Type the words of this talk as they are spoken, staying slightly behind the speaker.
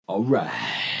All right,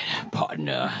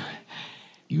 partner.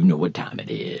 You know what time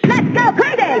it is. Let's go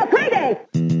crazy, crazy.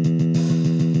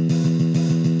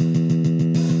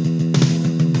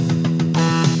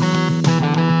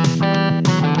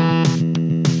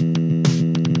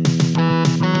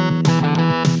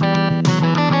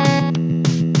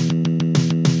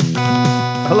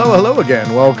 Hello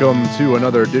again. Welcome to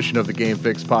another edition of the Game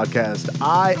Fix podcast.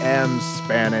 I am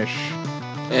Spanish.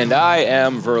 And I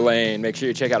am Verlaine. Make sure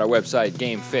you check out our website,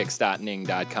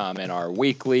 gamefix.ning.com, and our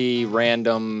weekly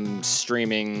random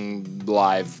streaming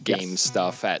live game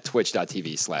stuff at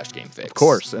twitch.tv/gamefix. Of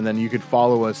course. And then you could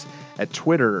follow us at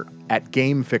Twitter at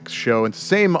GameFix Show. And the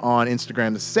same on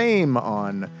Instagram, the same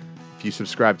on, if you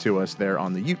subscribe to us there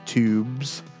on the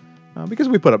YouTubes, because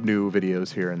we put up new videos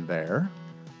here and there.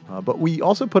 But we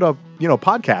also put up,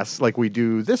 podcasts like we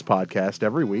do this podcast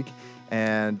every week.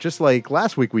 And just like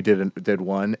last week we did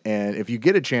one. And if you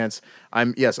get a chance,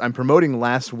 I'm promoting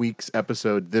last week's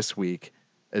episode this week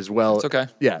as well. It's okay.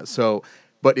 Yeah. So,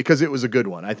 but because it was a good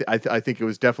one, I think it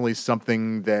was definitely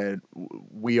something that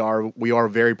we are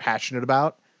very passionate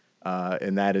about,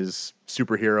 and that is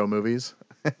superhero movies.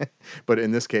 But in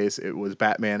this case, it was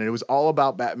Batman, and it was all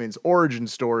about Batman's origin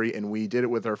story, and we did it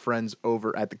with our friends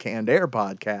over at the Canned Air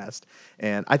podcast,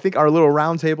 and I think our little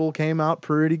roundtable came out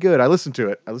pretty good. I listened to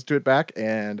it back,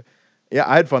 and yeah,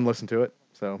 I had fun listening to it,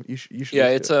 so you should Yeah,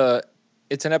 listen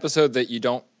it's an episode that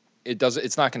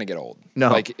it's not going to get old. No.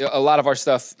 Like a lot of our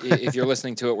stuff, if you're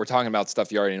listening to it, we're talking about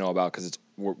stuff you already know about because it's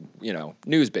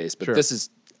news-based, but Sure. This is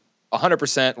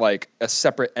 100% like a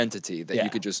separate entity that Yeah.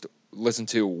 you could just listen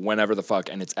to whenever the fuck,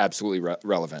 and it's absolutely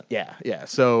relevant. Yeah.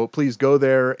 So please go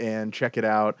there and check it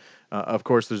out. Of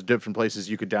course, there's different places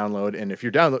you could download, and if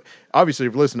you're obviously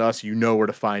if you listen to us, you know where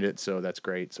to find it, so that's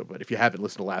great. So, but if you haven't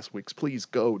listened to last week's, please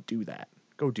go do that.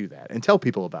 Go do that and tell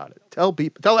people about it.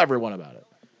 Tell everyone about it.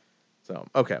 So,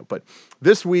 okay, but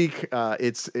this week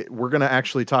we're going to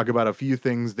actually talk about a few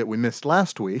things that we missed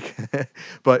last week,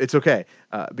 but it's okay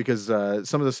because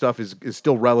some of the stuff is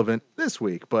still relevant this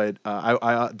week. But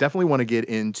I definitely want to get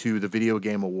into the Video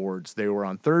Game Awards. They were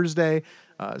on Thursday,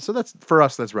 so that's for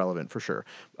us. That's relevant for sure.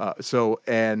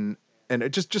 And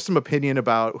just some opinion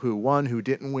about who won, who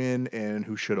didn't win, and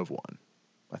who should have won.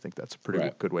 I think that's a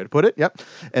pretty good way to put it. Yep.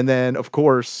 And then of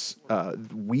course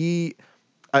we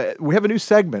have a new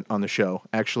segment on the show,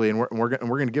 actually, and we're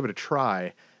going to give it a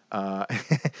try. And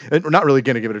we're not really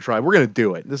going to give it a try. We're going to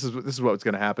do it. This is what's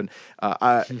going to happen.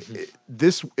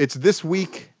 It's this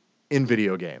week in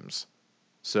video games.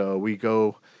 So we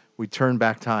turn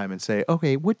back time and say,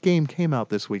 okay, what game came out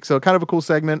this week? So kind of a cool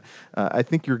segment. I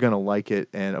think you're going to like it.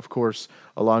 And of course,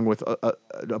 along with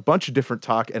a bunch of different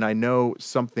talk, and I know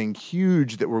something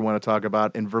huge that we want to talk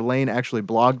about, and Verlaine actually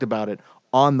blogged about it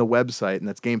on the website, and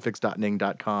that's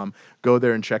gamefix.ning.com. Go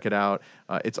there and check it out.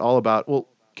 It's all about, well,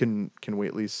 can we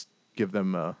at least give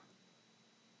them,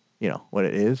 what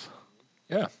it is?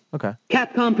 Yeah. Okay.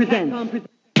 Capcom presents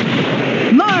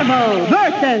Marvel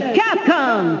vs.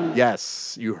 Capcom.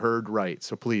 Yes, you heard right.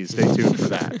 So please stay tuned for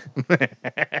that.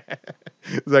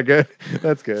 Is that good?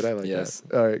 That's good. I like Yes.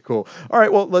 that. All right, cool. All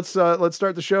right, well, let's start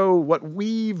the show. What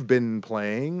we've been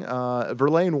playing.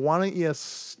 Verlaine, why don't you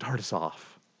start us off?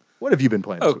 What have you been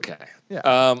playing this week? Okay. Yeah.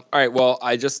 All right. Well,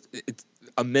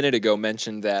 a minute ago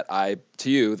mentioned that I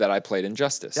played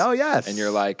Injustice. Oh, yes. And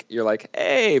you're like,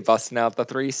 hey, busting out the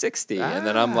 360. And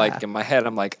then I'm like, in my head,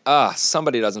 I'm like,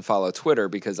 somebody doesn't follow Twitter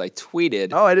because I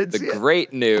tweeted I didn't see it.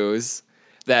 great news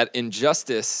that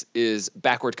Injustice is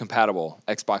backward compatible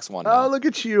Xbox One now. Oh, look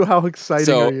at you. How excited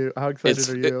are you? How excited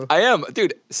are you? I am.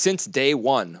 Dude, since day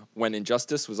one, when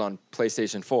Injustice was on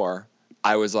PlayStation 4,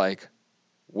 I was like,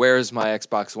 where's my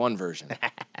Xbox One version?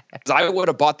 'Cause I would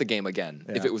have bought the game again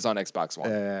if it was on Xbox One.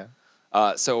 Yeah.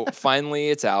 So finally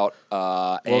it's out.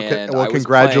 And well, I was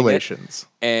congratulations.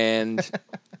 playing it, and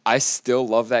I still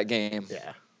love that game.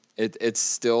 Yeah. It's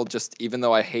still just, even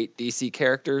though I hate DC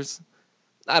characters,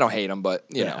 I don't hate them, but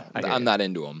I'm not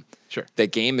into them. Sure. The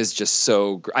game is just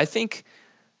so. I think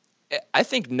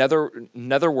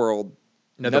Netherworld,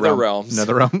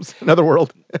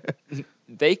 Netherworld.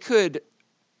 they could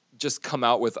just come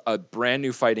out with a brand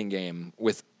new fighting game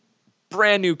with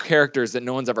brand new characters that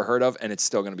no one's ever heard of, and it's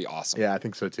still going to be awesome. Yeah, I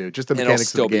think so too. Just the And it'll mechanics of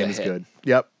the still be game a is hit. good.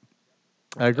 Yep.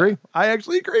 I agree. I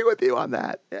actually agree with you on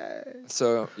that. Yay.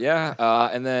 So yeah,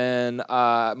 and then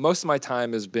most of my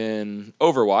time has been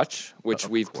Overwatch, which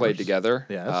we've played together.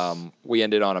 Yes. We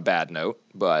ended on a bad note,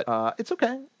 but It's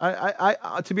okay.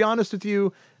 I to be honest with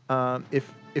you,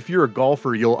 if you're a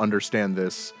golfer, you'll understand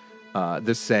this.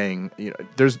 This saying,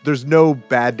 there's no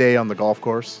bad day on the golf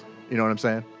course. You know what I'm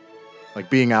saying? Like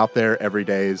being out there every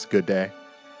day is good day.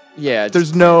 Yeah, just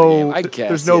There's play the game. no I guess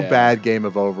there's no yeah. bad game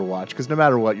of Overwatch because no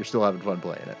matter what, you're still having fun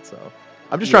playing it. So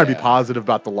I'm just trying to be Yeah. positive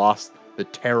about the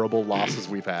terrible losses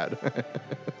we've had.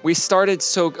 We started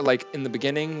so like in the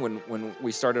beginning when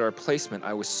we started our placement,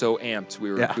 I was so amped.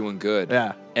 We were Yeah. doing good.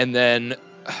 Yeah. And then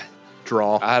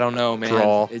Draw. I don't know, man.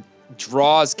 Draw.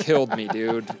 Draws killed me,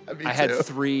 dude. Me I had too.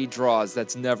 3 draws.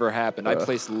 That's never happened. I Ugh.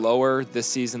 placed lower this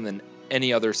season than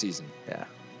any other season. Yeah.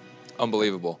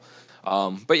 Unbelievable.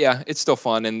 But yeah, it's still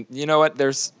fun. And you know what?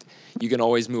 You can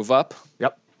always move up.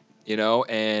 Yep. You know,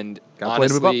 and Gotta play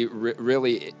to move honestly,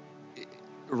 really,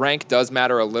 rank does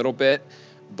matter a little bit,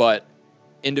 but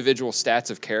individual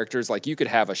stats of characters, like you could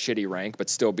have a shitty rank, but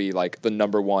still be like the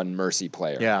 #1 Mercy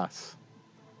player. Yeah.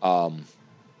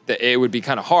 It would be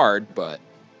kind of hard, but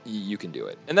you can do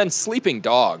it. And then Sleeping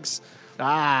Dogs.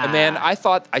 And man, I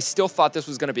still thought this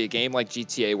was going to be a game like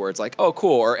GTA where it's like, oh,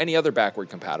 cool, or any other backward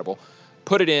compatible.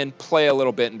 Put it in, play a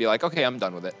little bit, and be like, okay, I'm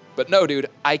done with it. But no, dude,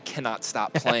 I cannot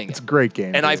stop playing It's it. a great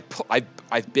game. And dude.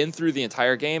 I've been through the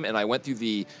entire game, and I went through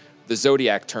the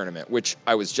Zodiac tournament, which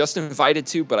I was just invited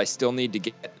to, but I still need to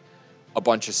get a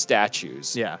bunch of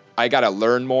statues. Yeah. I got to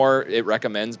learn more. It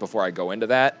recommends before I go into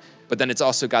that. But then it's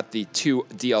also got the 2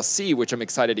 DLC, which I'm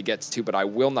excited to get to, but I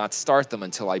will not start them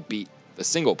until I beat the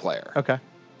single player. Okay.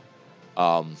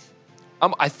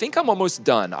 I think I'm almost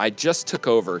done. I just took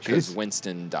over because Jeez.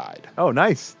 Winston died. Oh,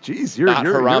 nice. Jeez, you're Not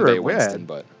Harambe a Winston,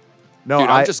 but no. dude,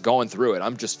 I'm just going through it.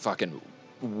 I'm just fucking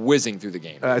whizzing through the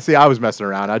game. See, I was messing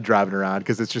around. I'm driving around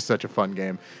because it's just such a fun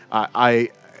game.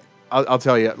 I'll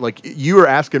tell you, like you were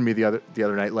asking me the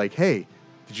other night, like, hey,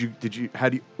 did you how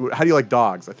do you like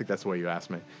dogs? I think that's the way you asked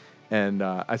me, and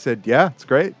I said, yeah, it's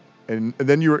great. And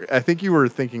then I think you were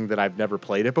thinking that I've never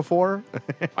played it before.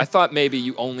 I thought maybe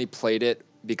you only played it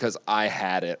because I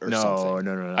had it or something.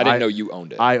 No. I didn't know you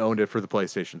owned it. I owned it for the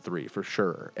PlayStation 3 for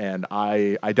sure, and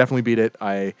I definitely beat it.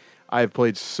 I've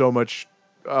played so much.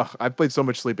 I've played so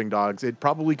much Sleeping Dogs. It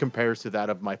probably compares to that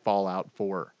of my Fallout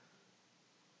 4.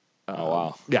 Oh,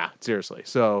 wow. Yeah, seriously.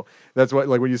 So that's what,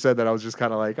 like when you said that, I was just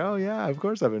kind of like, oh yeah, of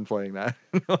course I've been playing that.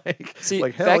 See,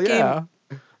 like hell that game, yeah.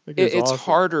 That game's it's awesome.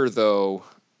 harder though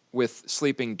with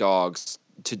Sleeping Dogs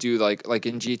to do like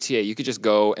in GTA. You could just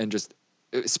go and just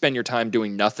spend your time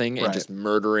doing nothing and Right. just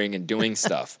murdering and doing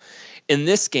stuff. In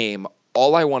this game,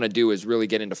 all I want to do is really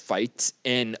get into fights,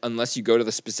 and unless you go to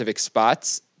the specific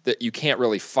spots, that you can't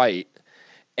really fight.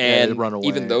 Yeah, they And run away.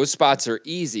 even those spots are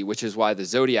easy, which is why the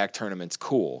Zodiac tournament's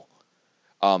cool.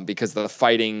 Because the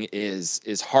fighting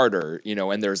is harder, you know,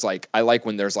 and there's like, I like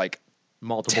when there's like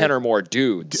Multiple 10 or more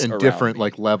dudes and around different me.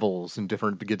 like levels and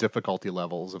different difficulty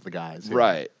levels of the guys. Yeah.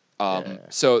 Right. Yeah.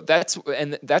 So that's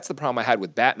the problem I had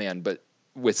with Batman, but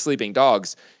with Sleeping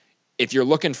Dogs, if you're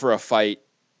looking for a fight,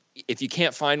 if you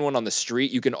can't find one on the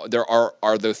street, there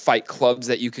are the fight clubs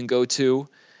that you can go to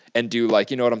and do, like,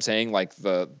 you know what I'm saying? Like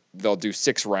they'll do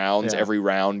 6 rounds, Yeah. every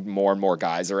round more and more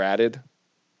guys are added.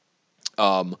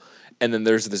 And then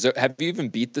there's have you even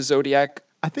beat the Zodiac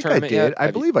I think I tournament did. yet? I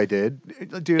believe I did.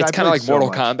 Dude, It's I kind of played like Mortal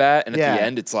much. Kombat, and at Yeah. the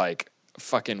end it's like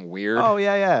fucking weird. Oh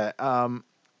yeah.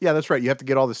 Yeah, that's right. You have to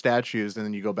get all the statues, and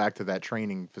then you go back to that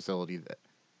training facility.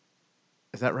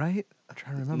 Is that right? I'm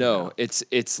trying to remember. No, now.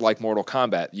 it's like Mortal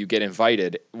Kombat. You get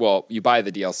invited. Well, you buy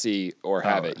the DLC or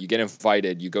have Oh. it. You get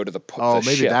invited. You go to the Oh,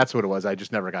 maybe ship. that's what it was. I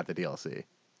just never got the DLC.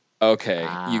 Okay,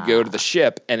 you go to Ah. the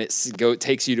ship, and it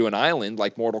takes you to an island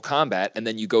like Mortal Kombat, and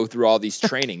then you go through all these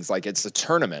trainings like it's a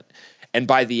tournament. And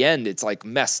by the end, it's like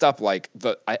messed up. Like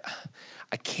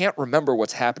I can't remember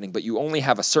what's happening, but you only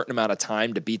have a certain amount of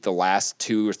time to beat the last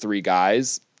 2 or 3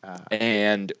 guys.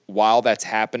 And while that's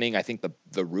happening, I think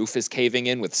the roof is caving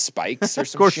in with spikes or Of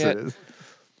some course shit. it is.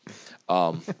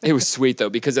 It was sweet though,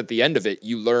 because at the end of it,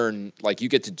 you learn, like, you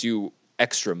get to do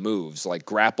extra moves, like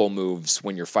grapple moves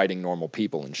when you're fighting normal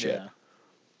people and shit. Yeah.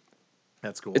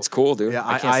 That's cool. It's cool, dude. Yeah,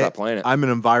 I can't stop playing it. I'm an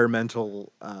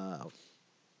environmental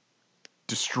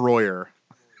destroyer.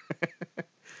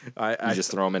 You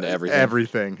just throw them into everything.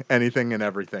 Everything, anything and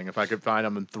everything. If I could find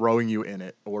them, I'm throwing you in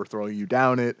it, or throwing you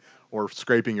down it, or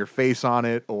scraping your face on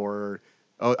it, or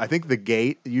I think the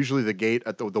gate. Usually, the gate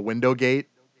at the window gate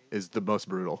is the most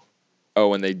brutal. Oh,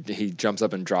 when he jumps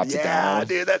up and drops it down. Yeah,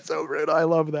 dude, that's so brutal. I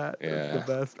love that. Yeah. That's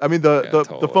the best. I mean, the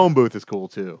totally. phone booth is cool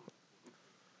too.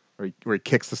 Where he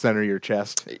kicks the center of your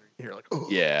chest. You're like, oh.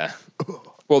 Yeah.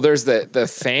 Well, there's the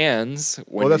fans.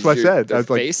 When Well, that's you what I shoot, said. Their I was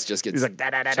like- face just gets He's like,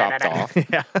 chopped off.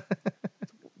 yeah.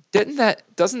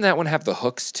 Doesn't that one have the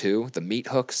hooks too? The meat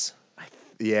hooks?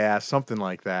 Yeah, something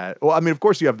like that. Well, I mean, of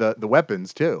course you have the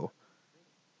weapons too.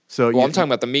 So Well, I'm talking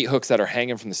about the meat hooks that are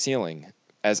hanging from the ceiling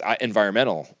as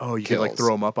environmental. Oh, you kills. could like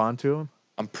throw them up onto him.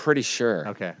 I'm pretty sure.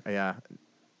 Okay, yeah.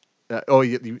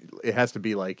 It has to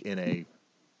be like in a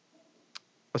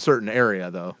certain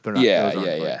area though. They're not. Yeah, Those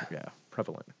aren't, yeah, like,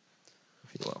 prevalent,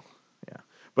 if you will. Yeah,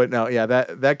 but no, yeah,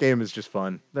 that game is just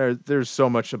fun. There's so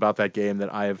much about that game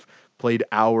that I've played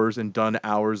hours and done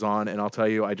hours on, and I'll tell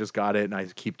you, I just got it, and I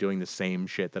keep doing the same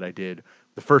shit that I did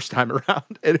the first time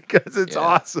around, because it's Yeah.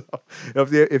 awesome.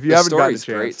 If you The haven't gotten a story's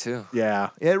chance, great, too.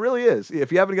 Yeah, it really is.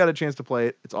 If you haven't got a chance to play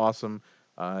it, it's awesome.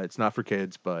 It's not for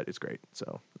kids, but it's great.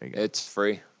 So there you go. It's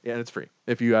free. Yeah, and it's free.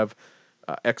 If you have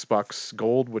Xbox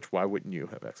Gold, which why wouldn't you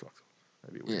have Xbox?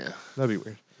 That'd be weird. Yeah. That'd be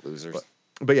weird. Losers.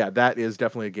 But yeah, that is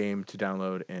definitely a game to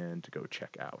download and to go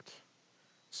check out.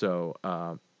 So,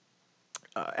 and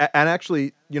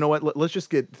actually, you know what? Let's just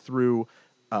get through.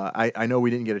 I know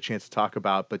we didn't get a chance to talk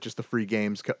about, but just the free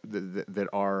games that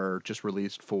are just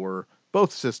released for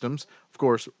both systems. Of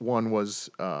course, one was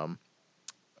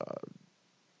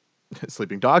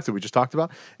Sleeping Dogs that we just talked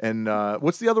about, and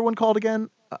what's the other one called again?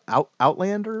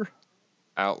 Outlander.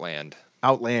 Outland.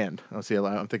 Outland. Oh, see,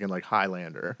 I'm thinking like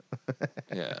Highlander.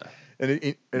 Yeah.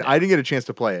 And I didn't get a chance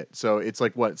to play it, so it's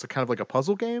like what? It's kind of like a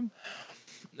puzzle game.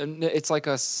 And it's like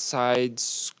a side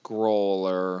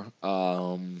scroller.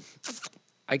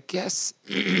 I guess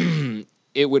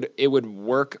it would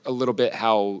work a little bit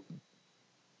how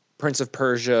Prince of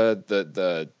Persia,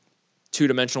 the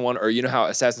two-dimensional one, or you know how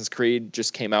Assassin's Creed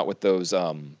just came out with those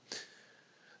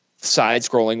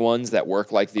side-scrolling ones that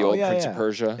work like the old Prince of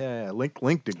Persia. Yeah.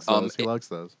 Link digs those. He likes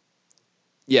those.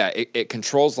 Yeah, it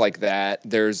controls like that.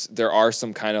 There are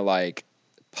some kind of like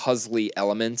puzzly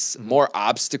elements, more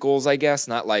obstacles, I guess,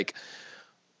 not like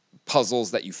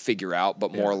puzzles that you figure out,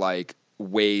 but more like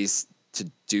ways to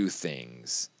do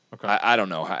things. Okay. I don't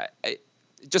know how.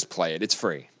 Just play it. It's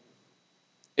free.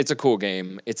 It's a cool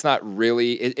game. It's not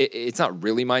really it's not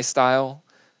really my style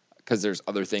because there's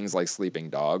other things like Sleeping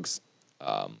Dogs,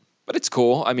 but it's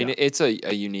cool. I mean, it's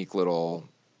a unique little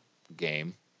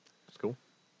game.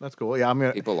 That's cool. Yeah,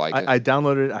 People like it. I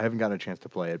downloaded it. I haven't gotten a chance to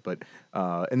play it, but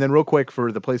and then real quick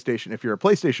for the PlayStation, if you're a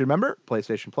PlayStation member,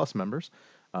 PlayStation Plus members,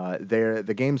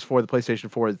 the games for the PlayStation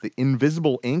 4 is the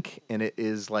Invisible Ink, and it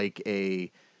is like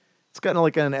it's kind of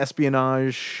like an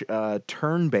espionage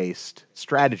turn-based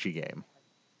strategy game.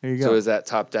 There you go. So is that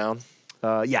top down?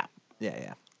 Yeah.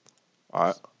 All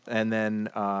right. And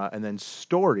then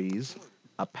Stories,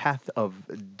 A Path of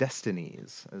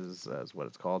Destinies is what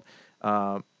it's called.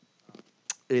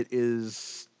 It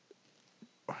is,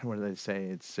 what do they say?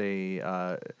 It's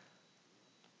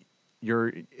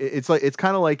it's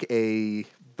kind of like the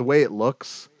way it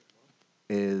looks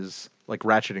is like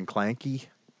Ratchet and Clanky.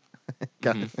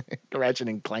 Ratchet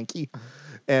and Clanky.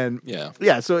 And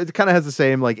yeah, so it kind of has the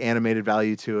same like animated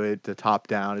value to it, the top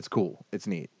down. It's cool. It's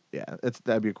neat. Yeah,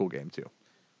 that'd be a cool game too.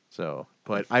 So,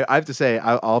 but I have to say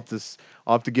I'll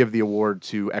have to give the award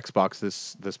to Xbox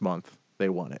this month. They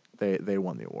won it. They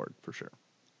won the award for sure.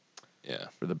 Yeah.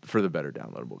 For the better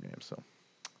downloadable game. So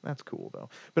that's cool though.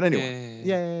 But anyway,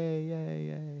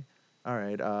 yay. All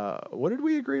right. What did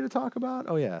we agree to talk about?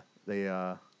 Oh yeah,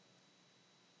 the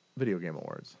video game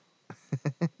awards.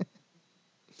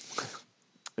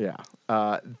 Yeah.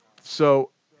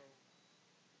 So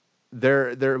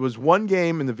there was one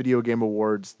game in the video game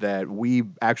awards that we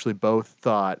actually both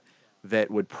thought that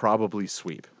would probably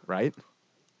sweep, right?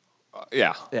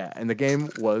 Yeah. Yeah, and the game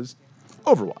was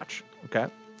Overwatch. Okay.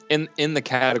 In the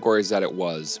categories that it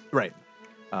was. Right.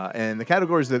 And the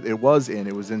categories that it was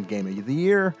in Game of the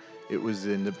Year. It was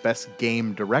in the Best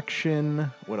Game Direction.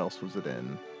 What else was it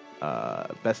in?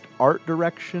 Best Art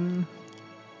Direction.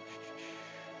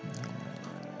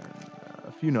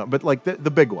 A few, but like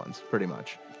the big ones, pretty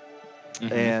much.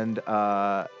 Mm-hmm.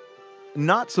 And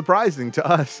not surprising to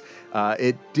us,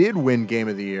 it did win Game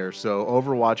of the Year. So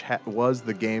Overwatch was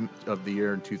the Game of the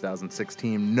Year in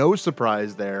 2016. No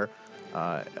surprise there.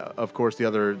 Of course, the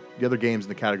other games in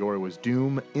the category was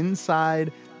Doom,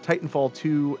 Inside, Titanfall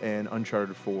 2, and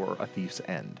Uncharted 4: A Thief's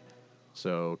End.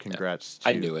 So congrats to...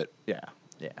 I knew it. Yeah.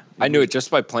 I knew it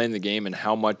just by playing the game and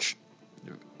how much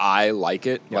I like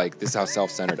it. Yeah. Like, this is how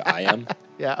self-centered I am.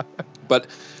 Yeah. But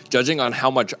judging on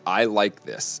how much I like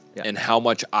this and how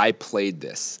much I played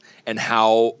this and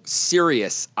how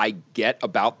serious I get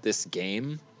about this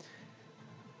game,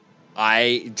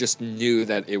 I just knew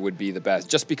that it would be the best,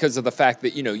 just because of the fact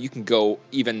that, you can go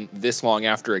even this long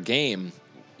after a game,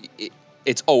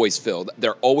 it's always filled.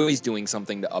 They're always doing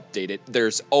something to update it.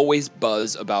 There's always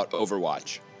buzz about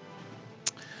Overwatch.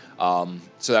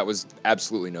 So that was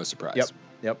absolutely no surprise.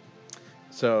 Yep.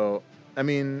 So, I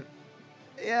mean,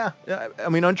 yeah. I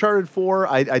mean, Uncharted 4,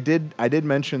 I did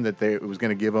mention that it was going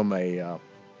to give them a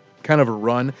kind of a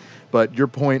run, but your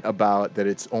point about that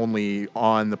it's only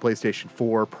on the PlayStation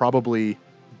 4 probably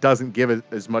doesn't give it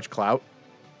as much clout,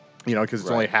 because it's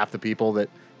only Right. half the people that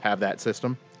have that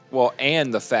system. Well,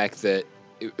 and the fact that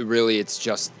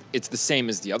it's the same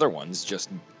as the other ones, just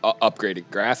upgraded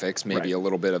graphics, maybe Right. a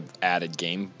little bit of added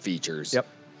game features. Yep.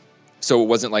 So it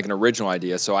wasn't like an original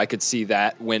idea. So I could see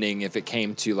that winning if it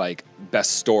came to like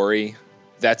best story.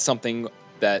 That's something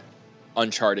that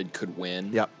Uncharted could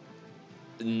win. Yep.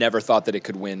 Never thought that it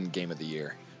could win Game of the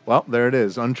Year. Well, there it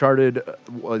is. Uncharted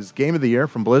was Game of the Year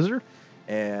from Blizzard,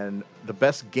 and the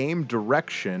best game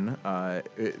direction,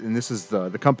 and this is the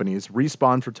companies,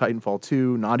 Respawn for Titanfall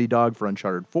 2, Naughty Dog for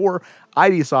Uncharted 4,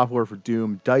 ID Software for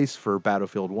Doom, DICE for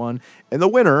Battlefield 1, and the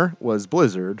winner was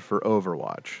Blizzard for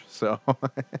Overwatch. So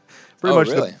pretty much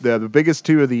really? the biggest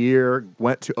two of the year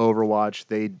went to Overwatch.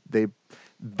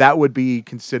 That would be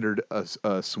considered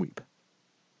a sweep.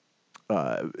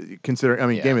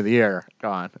 Considering, Yeah. Game of the Year. Go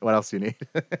on. What else do you need?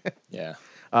 Yeah.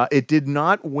 It did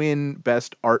not win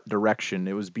Best Art Direction.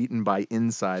 It was beaten by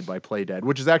Inside by Playdead,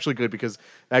 which is actually good because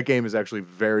that game is actually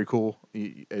very cool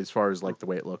as far as like the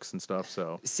way it looks and stuff.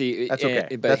 So See, That's okay.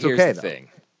 But That's here's okay, the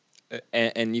though. thing,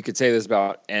 and you could say this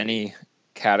about any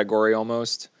category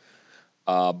almost,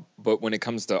 but when it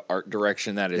comes to art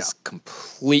direction, that is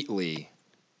completely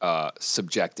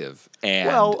subjective. And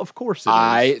well, of course it is.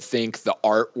 I think the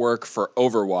artwork for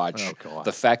Overwatch, Oh, God.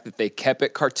 the fact that they kept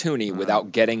it cartoony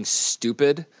without getting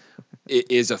stupid,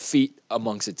 is a feat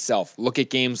amongst itself. Look at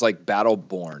games like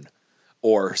Battleborn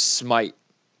or Smite.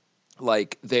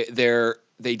 Like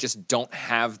they just don't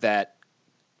have that.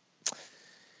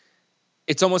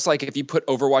 It's almost like if you put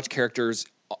Overwatch characters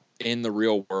in the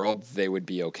real world, they would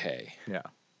be okay. Yeah.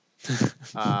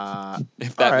 If all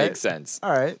that right. makes sense.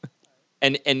 All right.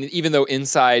 And even though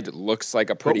Inside looks like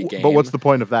a pretty game, But what's the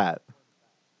point of that?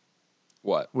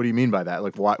 what? What do you mean by that?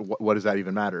 Like, what does that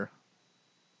even matter?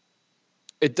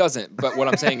 It doesn't. But what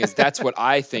I'm saying is that's what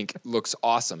I think looks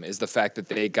awesome is the fact that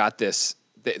they got this.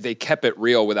 They kept it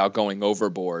real without going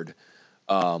overboard.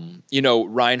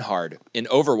 Reinhardt in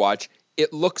Overwatch,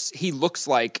 he looks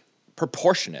like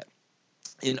proportionate.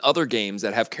 In other games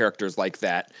that have characters like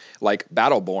that, like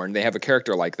Battleborn, they have a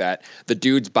character like that. The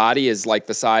dude's body is like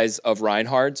the size of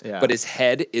Reinhardt's, Yeah. but his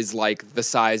head is like the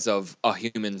size of a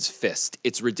human's fist.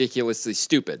 It's ridiculously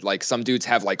stupid. Like some dudes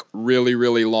have like really,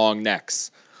 really long necks,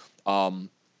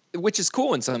 which is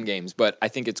cool in some games, but I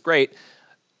think it's great.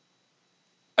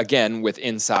 Again, with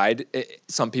Inside,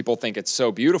 some people think it's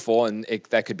so beautiful, and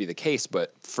that could be the case.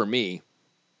 But for me,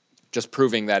 just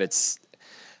proving that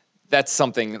that's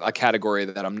a category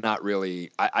that I'm not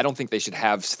really. I don't think they should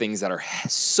have things that are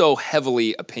so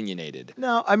heavily opinionated.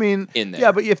 No, I mean, in there.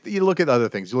 yeah, but if you look at other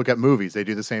things, you look at movies, they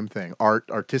do the same thing.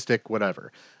 Artistic,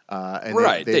 whatever. And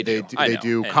Right, they they do. I They know.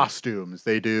 do And- costumes.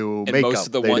 They do And makeup. most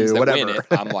of the they ones do that whatever. win it,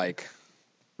 I'm like,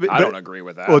 But- I but- don't agree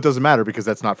with that. Well, it doesn't matter because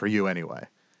that's not for you anyway.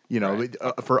 Right.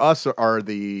 For us are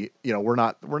the we're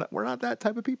not that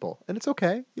type of people, and it's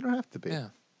okay. You don't have to be. Yeah,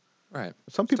 right.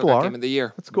 Some Still people got are. Game of the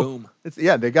Year. That's cool. Boom.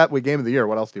 They got Game of the Year.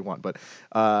 What else do you want? But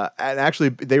and actually,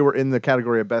 they were in the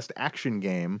category of Best Action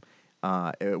Game,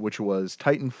 which was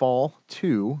Titanfall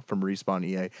 2 from Respawn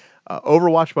EA,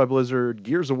 Overwatch by Blizzard,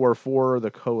 Gears of War 4,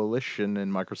 The Coalition,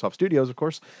 and Microsoft Studios, of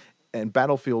course, and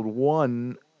Battlefield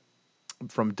 1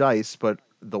 from DICE. But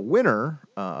the winner,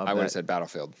 I would have said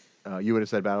Battlefield. you would have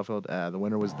said Battlefield. The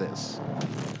winner was this.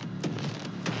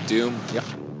 Doom. Yep.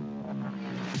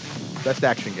 Best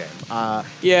action game.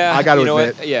 Yeah, I gotta you know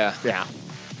admit- what? Yeah. Yeah,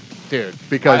 dude.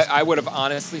 Because I would have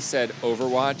honestly said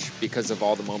Overwatch because of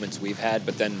all the moments we've had,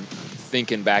 but then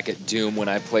thinking back at Doom when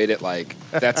I played it, like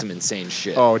that's some insane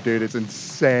shit. oh, dude, it's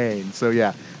insane. So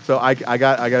yeah. So I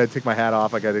got to take my hat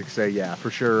off. I got to say, yeah, for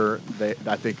sure.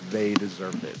 I think they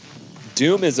deserved it.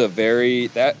 Doom is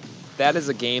that is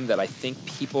a game that I think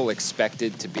people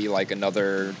expected to be like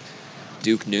another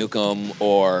Duke Nukem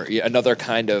or another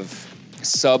kind of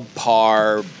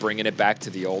subpar, bringing it back to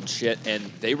the old shit, and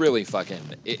they really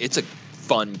it's a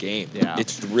fun game. Yeah.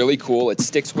 It's really cool. It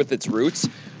sticks with its roots,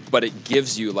 but it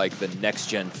gives you like the next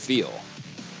gen feel.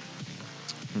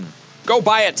 Go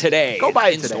buy it today. Go buy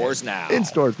it in today. stores now. In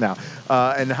stores now.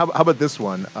 And how about this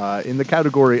one? In the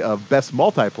category of best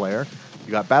multiplayer,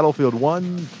 you got Battlefield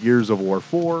 1, Gears of War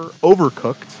 4,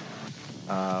 Overcooked,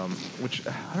 which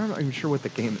I'm not even sure what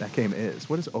that game is.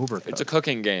 What is Overcooked? It's a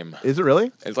cooking game. Is it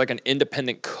really? It's like an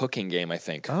independent cooking game, I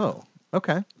think. Oh,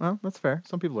 okay. Well, that's fair.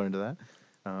 Some people are into that.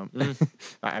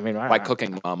 I mean, Like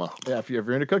Cooking Mama. Yeah, if you're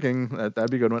into cooking,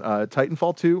 that'd be a good one.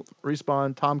 Titanfall 2,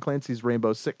 Respawn, Tom Clancy's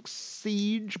Rainbow Six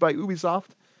Siege by Ubisoft.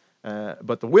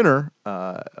 But the winner,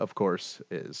 of course,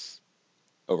 is...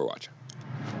 Overwatch.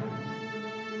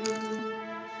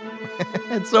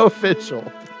 It's so official.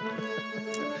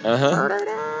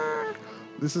 Uh-huh.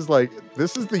 This is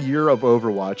the year of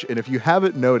Overwatch, and if you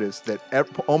haven't noticed that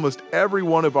almost every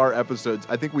one of our episodes,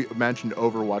 I think we mentioned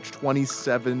Overwatch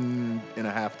 27 and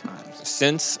a half times.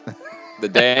 Since the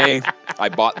day I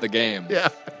bought the game. Yeah.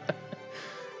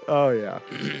 Oh yeah.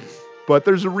 But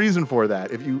there's a reason for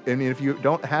that. If you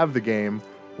don't have the game,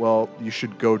 well, you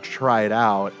should go try it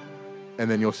out,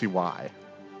 and then you'll see why.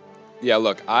 Yeah,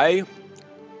 look, I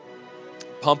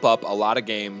pump up a lot of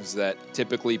games that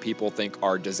typically people think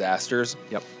are disasters.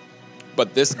 Yep.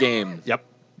 But this game, Yep.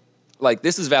 like,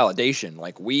 this is validation.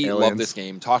 Like, we Aliens. love this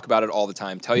game, talk about it all the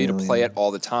time, tell you to play it all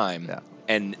the time. Yeah.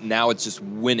 And now it's just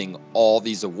winning all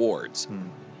these awards.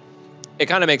 It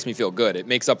kind of makes me feel good. It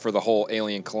makes up for the whole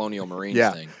Alien Colonial Marines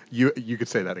thing. You could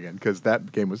say that again, because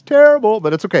that game was terrible,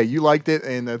 but it's okay. You liked it,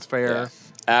 and that's fair. Yeah.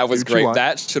 That was Do what you great. want.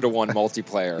 That should have won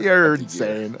multiplayer. You're of the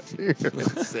year.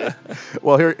 insane.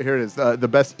 Well, here it is. The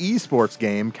best esports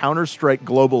game: Counter-Strike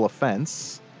Global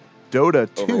Offense, Dota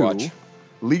 2, Overwatch.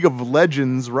 League of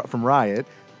Legends from Riot,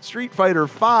 Street Fighter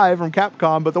 5 from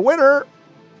Capcom, but the winner,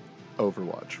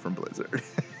 Overwatch from Blizzard.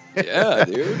 Yeah,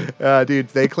 dude. Dude,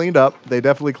 they cleaned up. They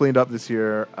definitely cleaned up this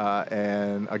year,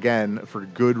 and again, for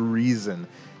good reason.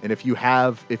 And if you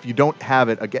don't have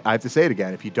it, again, I have to say it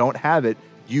again. If you don't have it,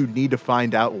 you need to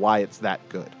find out why it's that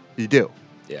good. You do.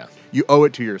 Yeah. You owe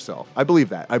it to yourself. I believe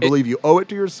that. I believe you owe it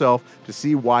to yourself to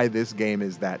see why this game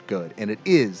is that good, and it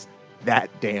is that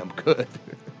damn good.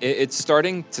 It's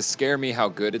starting to scare me how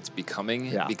good it's becoming.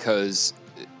 Yeah. Because,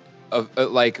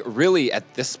 like, really,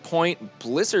 at this point,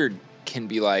 Blizzard can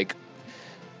be like,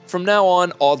 from now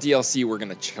on, all DLC we're going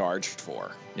to charge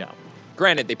for. Yeah.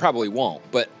 Granted, they probably won't,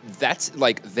 but that's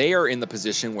like they are in the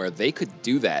position where they could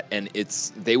do that, and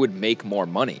they would make more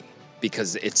money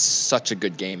because it's such a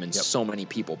good game and so many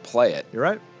people play it. You're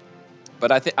right.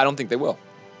 But I don't think they will,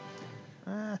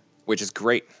 which is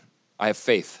great. I have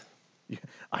faith.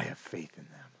 I have faith in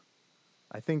them.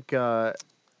 I think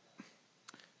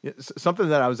something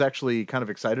that I was actually kind of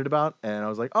excited about, and I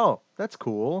was like, oh, that's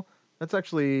cool. I'm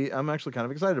actually kind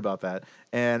of excited about that.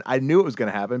 And I knew it was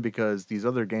going to happen because these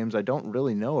other games I don't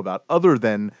really know about, other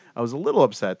than I was a little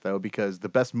upset though, because the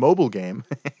best mobile game,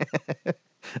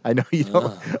 I know you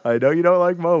don't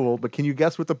like mobile, but can you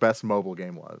guess what the best mobile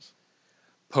game was?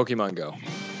 Pokemon Go.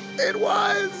 It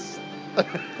was.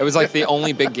 It was like the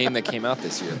only big game that came out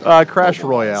this year. Though, Crash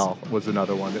Royale was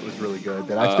another one that was really good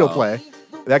that I still play.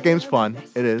 That game's fun.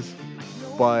 It is.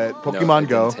 But Pokemon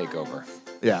Go. Take over.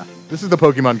 Yeah, this is the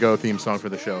Pokemon Go theme song for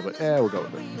the show, but we'll go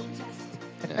with it.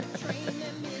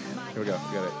 Here we go.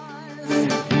 We got it.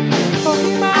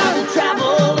 Pokemon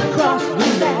travel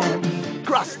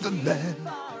across the land.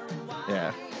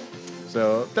 Yeah.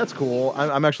 So that's cool.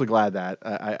 I'm actually glad that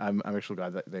I'm actually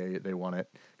glad that they won it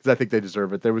because I think they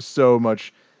deserve it. There was so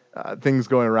much things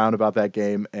going around about that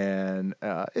game, and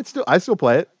I still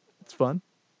play it. It's fun,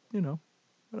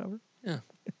 whatever. Yeah.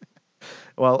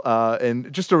 Well,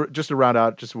 and just to round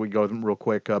out, just so we go real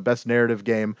quick, best narrative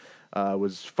game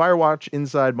was Firewatch,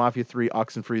 Inside, Mafia 3,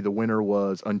 Oxenfree. The winner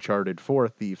was Uncharted 4,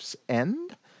 Thief's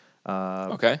End.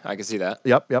 Okay, I can see that.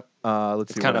 Yep. Let's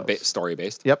see. It's kind of story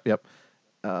based. Yep.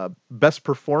 Best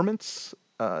performance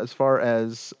as far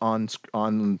as on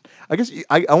I guess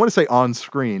I want to say on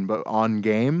screen, but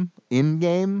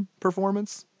in-game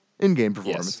performance. In-game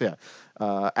performance, yes.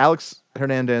 Yeah. Alex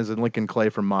Hernandez and Lincoln Clay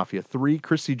from Mafia 3,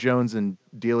 Chrissy Jones and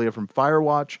Delia from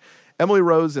Firewatch, Emily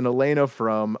Rose and Elena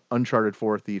from Uncharted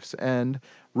 4, Thief's End,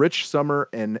 Rich Summer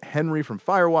and Henry from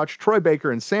Firewatch, Troy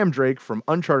Baker and Sam Drake from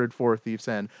Uncharted 4, Thief's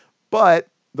End. But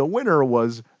the winner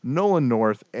was Nolan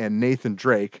North and Nathan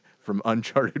Drake from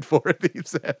Uncharted 4,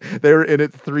 Thief's End. They were in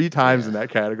it 3 times in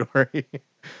that category.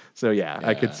 So yeah,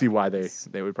 I could see why they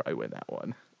would probably win that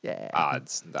one. Yeah.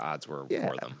 The odds were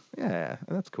for them. Yeah,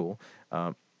 that's cool.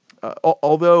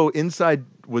 Although Inside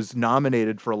was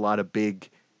nominated for a lot of big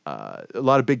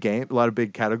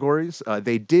categories,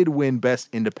 they did win Best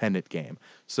Independent Game.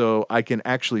 So I can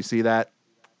actually see that.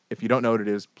 If you don't know what it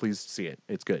is, please see it.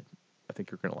 It's good. I think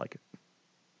you're gonna like it.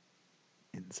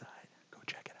 Inside, go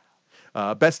check it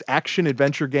out. Best Action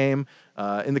Adventure Game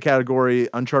in the category: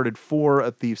 Uncharted 4,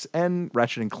 A Thief's End,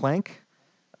 Ratchet and Clank,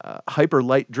 Hyper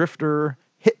Light Drifter,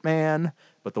 Hitman,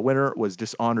 but the winner was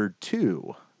Dishonored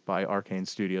 2 by Arcane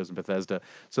Studios and Bethesda.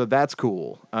 So that's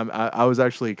cool. I was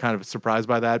actually kind of surprised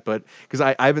by that, but because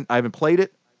I haven't played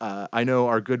it. I know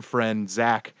our good friend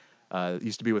Zach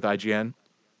used to be with IGN.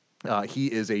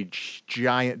 He is a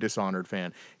giant Dishonored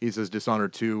fan. He says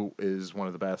Dishonored 2 is one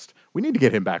of the best. We need to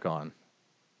get him back on.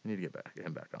 We need to get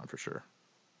him back on for sure.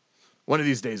 One of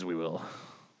these days we will.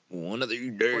 One of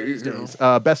these days.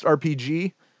 Best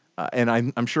RPG. and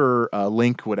I'm sure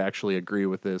Link would actually agree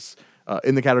with this.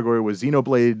 In the category was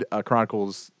Xenoblade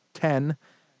Chronicles 10,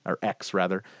 or X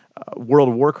rather, World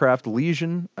of Warcraft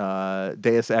Legion,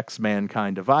 Deus Ex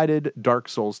Mankind Divided, Dark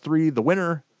Souls 3, the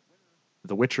winner,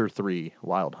 The Witcher 3,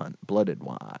 Wild Hunt, Blooded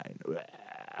Wine. Blah.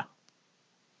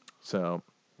 So,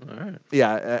 All right.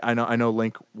 yeah, I know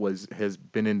Link has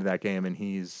been into that game, and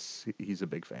he's a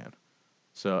big fan.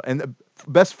 So, and the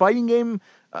best fighting game,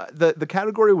 the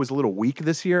category was a little weak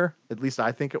this year. At least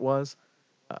I think it was.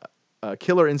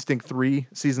 Killer Instinct 3,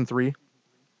 Season 3.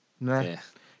 Nah. Yeah.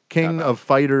 King of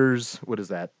Fighters, what is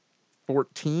that?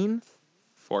 14?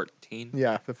 14.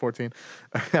 Yeah, the 14.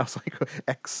 I was like,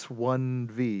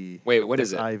 X1V. Wait, what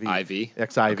is it? XIV. IV?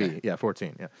 XIV. Okay. Yeah,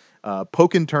 14. Yeah.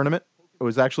 Pokken Tournament. It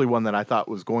was actually one that I thought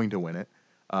was going to win it.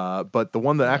 But the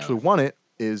one that actually won it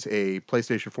is a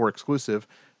PlayStation 4 exclusive,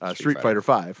 Street Fighter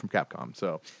 5 from Capcom.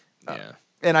 So, Yeah.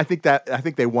 and I think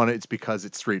they won it. It's because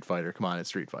it's Street Fighter. Come on, it's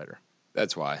Street Fighter.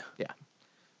 That's why. Yeah.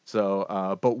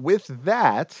 So, but with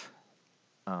that,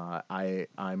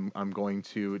 I'm going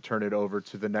to turn it over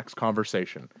to the next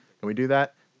conversation. Can we do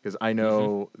that? Because I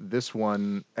know this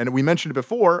one, and we mentioned it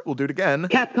before. We'll do it again.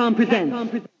 Capcom presents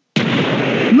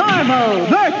Marvel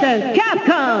vs.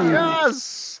 Capcom.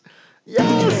 Yes.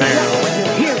 Yes.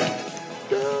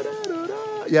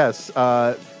 Yes.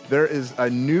 There is a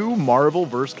new Marvel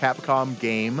vs. Capcom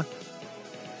game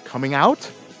coming out,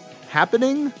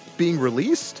 happening, being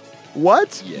released.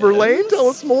 What? Yes. Verlaine, tell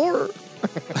us more.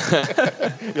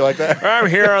 You like that? I'm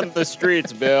here on the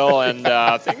streets, Bill, and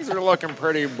things are looking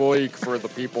pretty bleak for the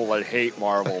people that hate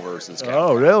Marvel versus Capcom.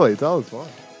 Oh, really? Tell us more.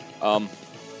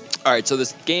 All right, so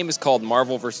this game is called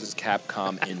Marvel vs.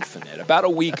 Capcom Infinite. About a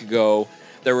week ago,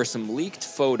 there were some leaked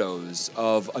photos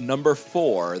of a number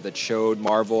 4 that showed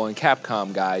Marvel and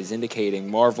Capcom guys indicating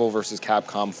Marvel vs.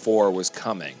 Capcom 4 was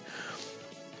coming.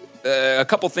 A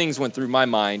couple things went through my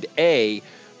mind. A,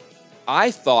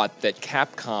 I thought that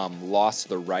Capcom lost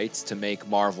the rights to make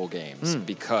Marvel games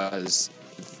because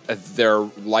their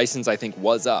license, I think,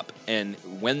 was up. And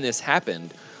when this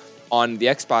happened, on the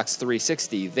Xbox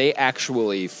 360, they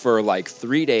actually, for like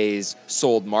 3 days,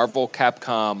 sold Marvel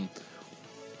Capcom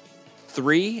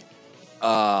 3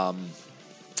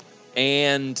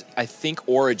 and I think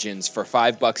Origins for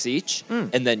 $5 each,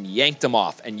 and then yanked them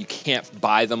off, and you can't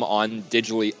buy them on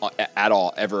digitally at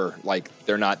all ever. Like,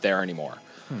 they're not there anymore.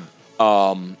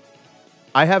 I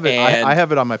have it. I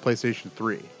have it on my PlayStation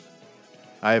 3.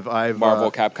 I've Marvel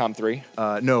Capcom 3?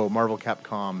 No, Marvel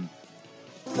Capcom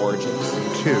Origins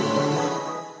 2.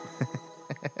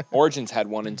 Origins had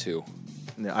 1 and 2.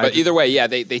 No, But either way, yeah,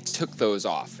 they took those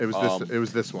off. it was this. It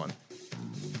was this one.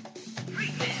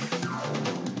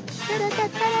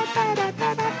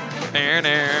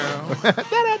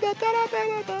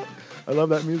 I love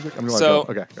that music. I'm going to So-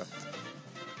 go. Okay, go.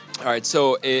 All right,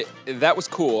 so that was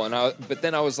cool, but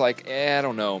then I was like, I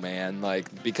don't know, man.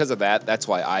 Like, because of that, that's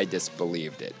why I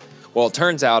disbelieved it. Well, it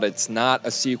turns out it's not a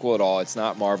sequel at all. It's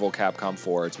not Marvel Capcom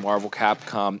 4. It's Marvel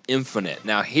Capcom Infinite.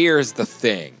 Now, here's the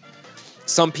thing.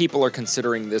 Some people are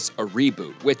considering this a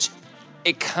reboot, which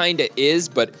it kind of is,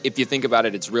 but if you think about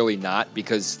it, it's really not,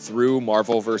 because through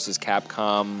Marvel vs.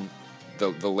 Capcom, the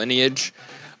lineage,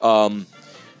 the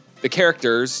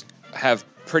characters have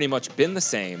pretty much been the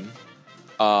same.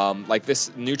 Like this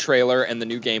new trailer and the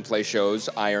new gameplay shows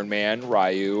Iron Man,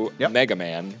 Ryu, Yep. Mega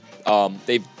Man.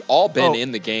 They've all been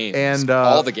in the games, and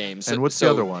all the games. And what's the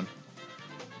other one?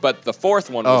 But the fourth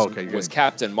one Oh, was, okay, was good.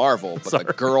 Captain Marvel, but Sorry.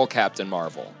 the girl Captain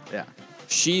Marvel. Yeah.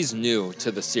 She's new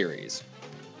to the series.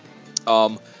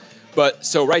 But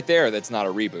so right there, that's not a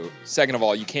reboot. Second of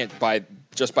all, you can't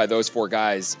just by those 4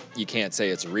 guys, you can't say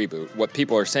it's a reboot. What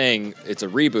people are saying it's a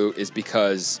reboot is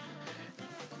because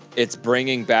it's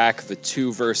bringing back the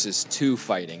 2 versus 2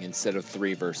 fighting instead of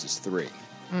 3 versus 3.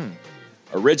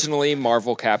 Originally,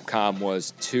 Marvel Capcom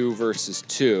was 2 versus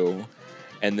 2,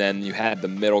 and then you had the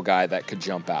middle guy that could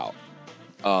jump out.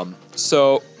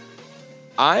 So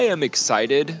I am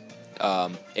excited,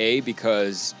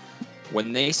 because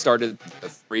when they started the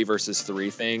 3 versus 3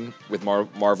 thing with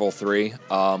Marvel 3,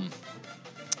 I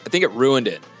think it ruined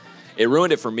it. It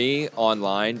ruined it for me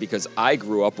online because I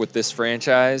grew up with this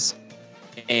franchise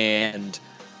and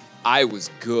I was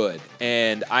good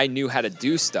and I knew how to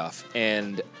do stuff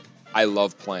and I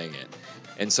love playing it.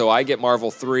 And so I get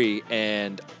Marvel 3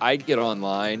 and I get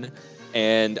online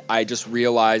and I just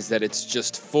realize that it's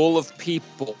just full of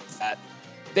people that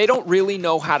they don't really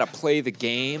know how to play the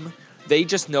game. They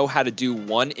just know how to do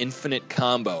one infinite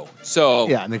combo. So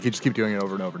Yeah, and they can just keep doing it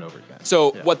over and over and over again.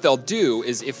 so Yeah. what they'll do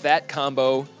is if that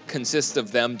combo consists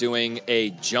of them doing a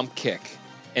jump kick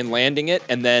and landing it,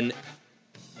 and then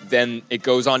then it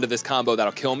goes on to this combo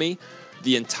that'll kill me.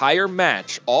 The entire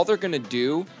match, all they're going to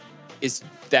do is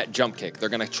that jump kick. They're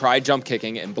going to try jump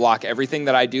kicking and block everything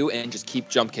that I do and just keep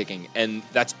jump kicking. And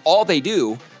that's all they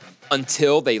do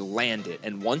until they land it.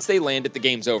 And once they land it, the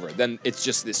game's over. Then it's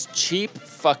just this cheap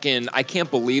fucking, I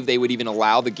can't believe they would even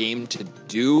allow the game to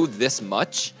do this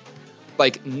much.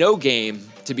 Like, no game,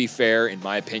 to be fair, in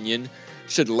my opinion,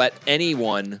 should let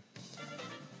anyone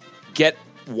get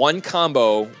one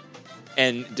combo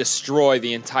and destroy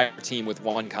the entire team with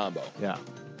one combo. Yeah.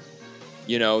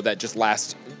 You know, that just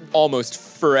lasts almost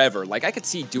forever. Like, I could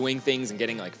see doing things and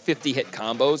getting like 50 hit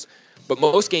combos, but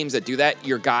most games that do that,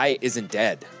 your guy isn't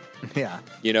dead. Yeah.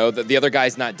 You know, the other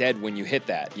guy's not dead when you hit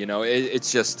that. You know,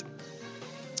 it's just,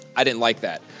 I didn't like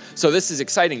that. So this is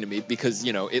exciting to me because,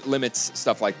 you know, it limits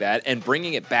stuff like that. And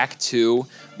bringing it back to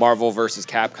Marvel versus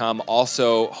Capcom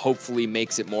also hopefully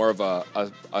makes it more of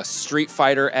a Street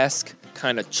Fighter-esque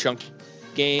kind of chunky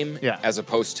game, as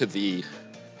opposed to the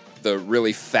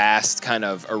really fast kind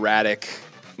of erratic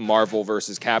Marvel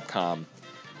versus Capcom.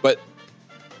 But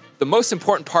the most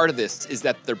important part of this is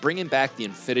that they're bringing back the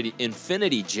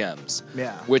Infinity Gems,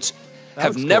 which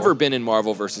have never been in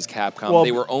Marvel versus Capcom. Well,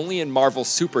 they were only in Marvel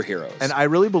Superheroes. And I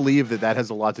really believe that has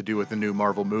a lot to do with the new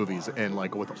Marvel movies and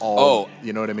like with all,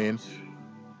 you know what I mean?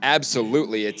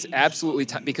 Absolutely. It's absolutely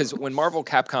because when Marvel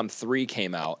Capcom 3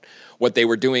 came out, what they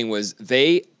were doing was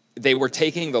they were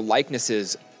taking the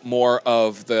likenesses more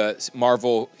of the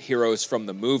Marvel heroes from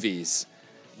the movies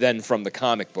than from the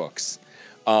comic books.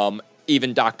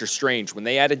 Even Doctor Strange, when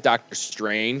they added Doctor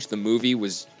Strange, the movie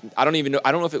was, I don't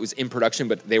know if it was in production,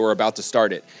 but they were about to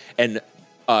start it. And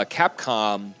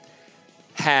Capcom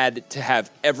had to have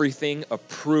everything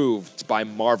approved by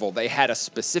Marvel. They had a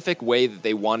specific way that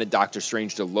they wanted Doctor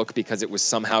Strange to look because it was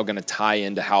somehow going to tie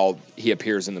into how he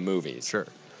appears in the movies. Sure.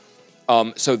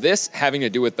 So this having to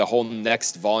do with the whole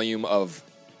next volume of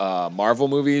Marvel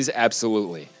movies,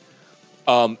 absolutely.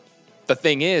 The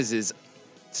thing is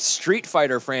Street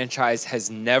Fighter franchise has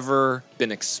never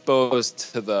been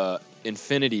exposed to the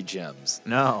Infinity Gems.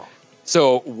 No.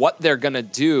 So what they're going to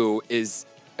do is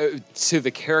to the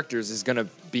characters is going to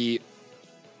be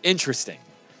interesting.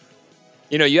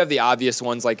 You know, you have the obvious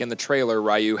ones, like in the trailer,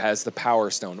 Ryu has the Power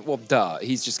Stone. Well, duh,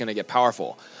 he's just going to get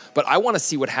powerful. But I want to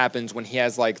see what happens when he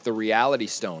has, like, the Reality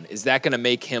Stone. Is that going to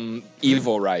make him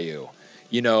evil Ryu?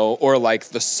 You know, or like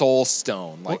the Soul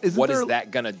Stone. Like, what is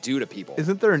that going to do to people?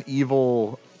 Isn't there an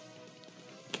evil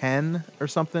Ken or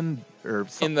something?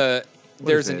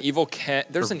 There's an evil Ken.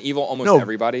 There's an evil almost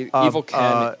everybody. Evil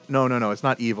Ken. No. It's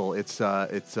not evil. It's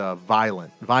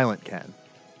violent Ken.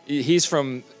 He's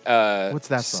from what's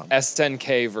that from?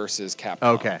 SNK versus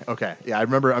Capcom. Okay. Yeah, I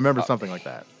remember something like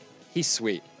that. He's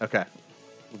sweet. Okay.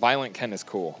 Violent Ken is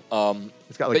cool.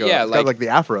 It's got like the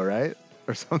afro, right?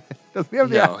 Or something. Doesn't he have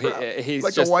the afro? He's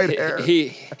like just a white hair.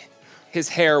 His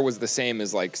hair was the same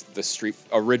as like the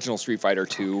original Street Fighter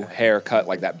 2 haircut,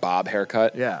 like that bob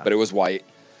haircut. Yeah. But it was white.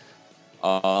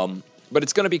 But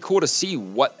it's going to be cool to see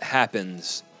what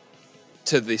happens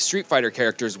to the Street Fighter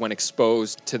characters when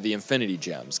exposed to the Infinity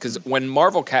Gems. Because when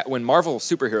Marvel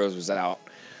Superheroes was out,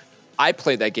 I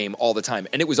played that game all the time,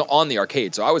 and it was on the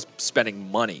arcade, so I was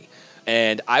spending money.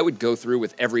 And I would go through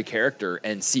with every character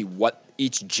and see what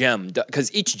each gem does,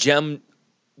 because each gem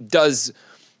does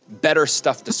better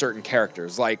stuff to certain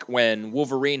characters. Like when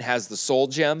Wolverine has the Soul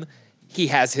Gem, he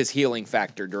has his healing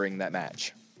factor during that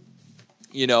match.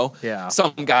 You know? Yeah.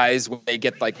 Some guys, when they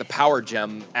get like the Power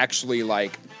Gem, actually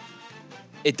like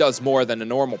it does more than a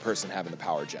normal person having the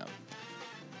Power Gem.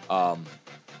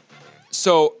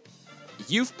 So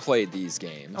you've played these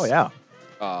games. Oh yeah.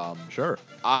 Sure.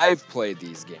 I've played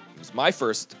these games. My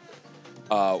first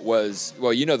was,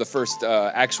 well, you know, the first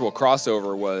actual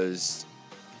crossover was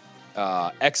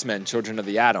X-Men Children of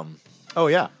the Atom. Oh,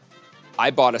 yeah.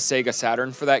 I bought a Sega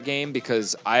Saturn for that game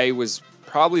because I was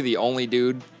probably the only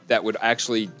dude that would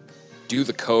actually do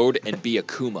the code and be a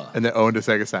Kuma. And that owned a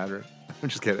Sega Saturn. I'm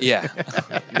just kidding. Yeah,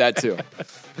 that too.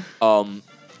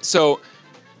 So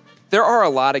there are a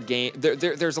lot of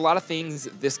there's a lot of things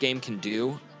this game can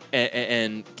do.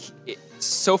 And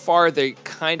so far, they're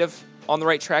kind of on the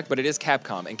right track, but it is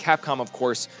Capcom. And Capcom, of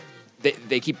course,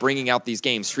 they keep bringing out these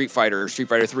games, Street Fighter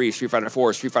 3, Street Fighter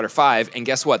 4, Street Fighter 5, and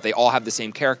guess what? They all have the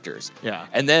same characters. Yeah.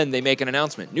 And then they make an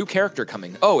announcement, new character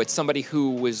coming. Oh, it's somebody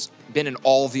who was been in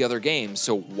all the other games,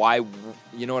 so why,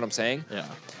 you know what I'm saying? Yeah.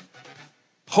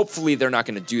 Hopefully, they're not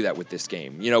going to do that with this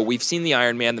game. You know, we've seen the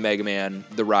Iron Man, the Mega Man,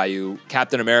 the Ryu,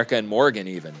 Captain America, and Morgan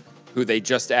even, who they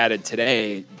just added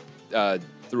today,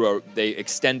 they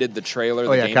extended the trailer,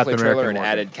 the gameplay trailer, and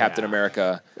added Captain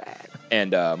America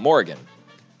and Morgan.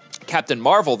 Captain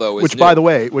Marvel though is Which, new. by the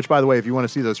way, if you want to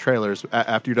see those trailers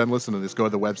after you're done listening to this, go to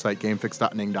the website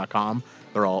gamefix.ning.com.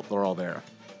 They're all there.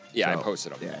 Yeah, So, I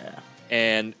posted them. Yeah.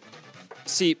 And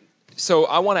see, so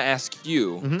I want to ask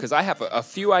you, Mm-hmm. because I have a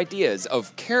few ideas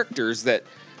of characters that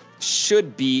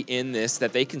should be in this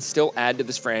that they can still add to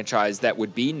this franchise that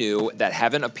would be new, that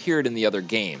haven't appeared in the other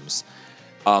games.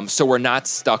 So we're not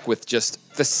stuck with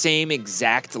just the same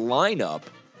exact lineup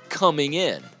coming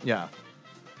in. Yeah.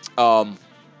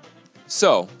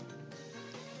 So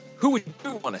who would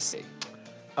you want to see?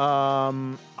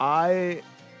 I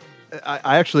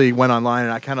actually went online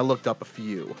and I kind of looked up a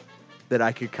few that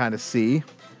I could kind of see.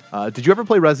 Did you ever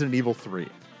play Resident Evil 3?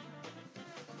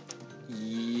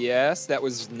 Yes, that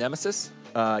was Nemesis.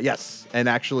 Yes, and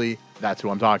actually, that's who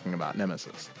I'm talking about,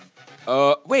 Nemesis.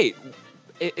 Wait,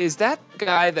 is that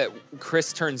guy that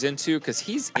Chris turns into? Because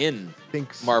he's in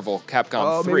Marvel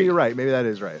Capcom 3. Maybe you're right. Maybe that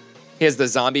is right. He has the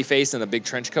zombie face and the big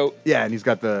trench coat. Yeah, and he's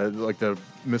got the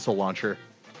missile launcher.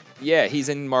 Yeah, he's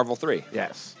in Marvel 3.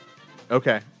 Yes.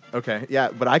 Okay. Yeah,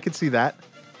 but I could see that.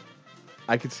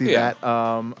 I could see Yeah.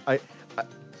 that.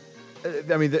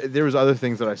 I mean, there was other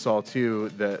things that I saw too.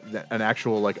 That an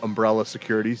actual like umbrella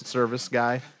security service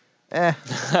guy. I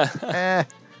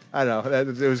don't know.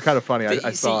 It was kind of funny.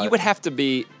 I saw. You would have to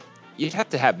be. You'd have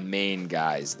to have main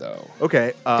guys though.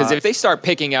 Okay. Because if they start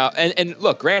picking out, and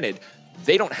look, granted,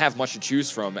 they don't have much to choose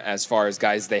from as far as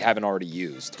guys they haven't already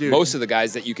used. Dude. Most of the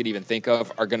guys that you could even think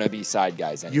of are going to be side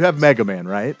guys. Anyways. You have Mega Man,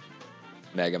 right?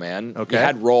 Mega Man. Okay. You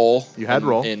had Roll. You had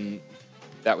Roll.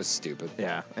 That was stupid.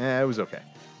 Yeah. It was okay.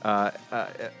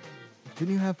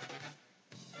 Didn't you have?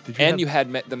 You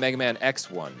had the Mega Man X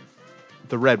one.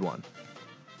 The red one.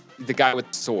 The guy with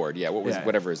the sword. Yeah.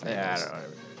 Whatever his name is.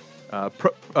 I don't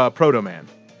know. Proto Man.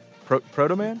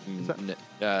 Proto Man?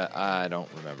 I don't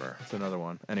remember. It's another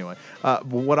one. Anyway,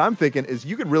 what I'm thinking is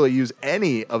you could really use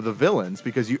any of the villains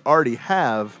because you already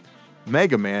have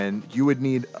Mega Man. You would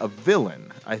need a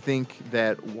villain. I think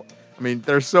that. I mean,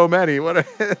 there's so many. What? Like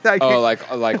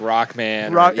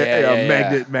Rockman,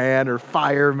 Magnet Man, or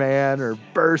Fireman, or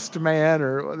Burst Man,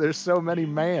 or there's so many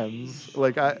mans.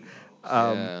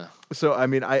 So I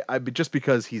mean, I just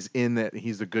because he's in that,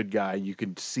 he's a good guy. You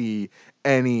could see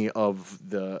any of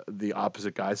the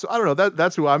opposite guys. So I don't know.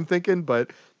 That's who I'm thinking, but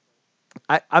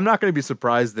I'm not going to be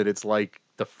surprised that it's like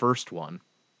the first one,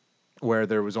 where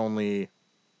there was only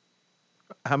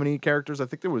how many characters? I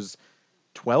think there was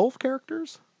 12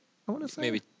 characters. I want to say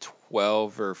maybe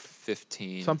 12 or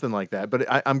 15, something like that. But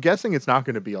I'm guessing it's not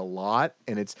going to be a lot,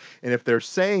 and if they're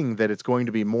saying that it's going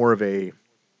to be more of a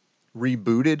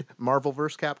rebooted Marvel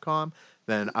vs. Capcom,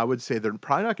 then I would say they're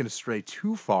probably not going to stray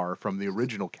too far from the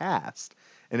original cast.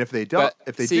 And if they don't,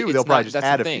 they'll probably just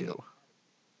add a few.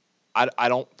 I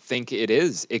don't think it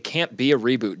is. It can't be a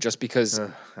reboot just because I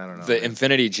don't know, the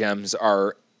Infinity Gems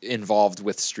are involved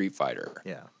with Street Fighter.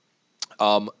 Yeah.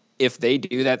 If they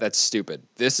do that, that's stupid.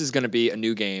 This is going to be a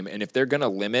new game, and if they're going to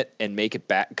limit and make it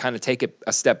back, kind of take it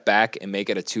a step back and make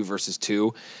it a 2 versus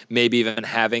 2, maybe even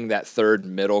having that third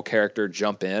middle character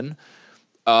jump in,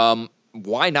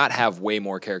 why not have way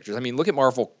more characters? I mean, look at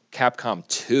Marvel Capcom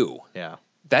 2. Yeah.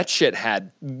 That shit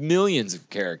had millions of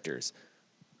characters.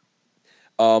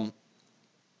 I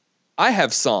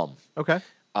have some. Okay.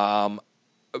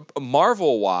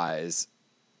 Marvel-wise,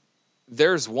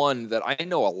 there's one that I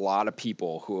know a lot of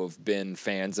people who have been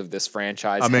fans of this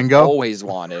franchise have always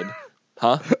wanted.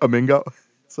 Huh? Amingo?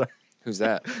 Sorry. Who's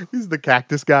that? He's the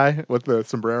cactus guy with the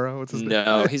sombrero. What's his name?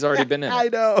 No, he's already been in it. I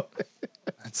know.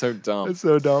 That's so dumb. It's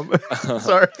so dumb.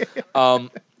 Sorry.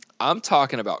 I'm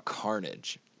talking about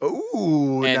Carnage.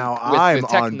 Ooh, and now with I'm the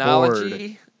technology, on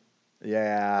board.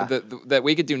 Yeah. That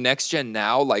we could do next gen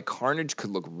now, like Carnage could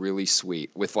look really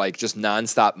sweet with like just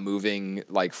nonstop moving,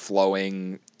 like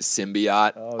flowing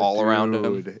symbiote all around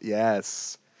him.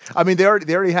 Yes. I mean, they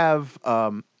already have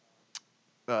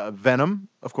Venom,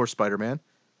 of course, Spider-Man.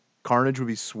 Carnage would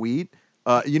be sweet.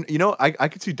 You know, I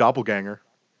could see Doppelganger.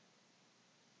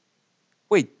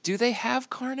 Wait, do they have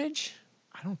Carnage?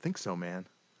 I don't think so, man.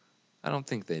 I don't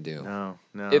think they do.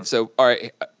 No. If so, all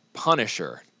right,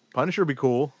 Punisher. Punisher would be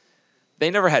cool. They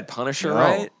never had Punisher,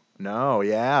 right? No,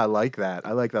 yeah, I like that.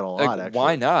 I like that a lot, actually.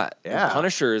 Why not? Yeah.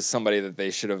 Punisher is somebody that they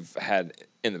should have had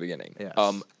in the beginning. Yes.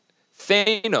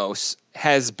 Thanos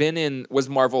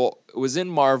was in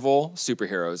Marvel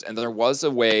Superheroes, and there was a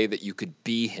way that you could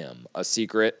be him, a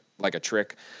secret, like a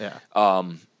trick. Yeah.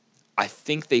 I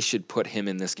think they should put him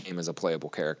in this game as a playable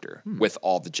character with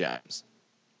all the gems.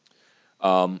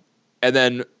 And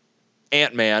then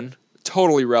Ant-Man,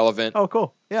 totally relevant. Oh,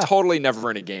 cool. Yeah. Totally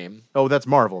never in a game. Oh, that's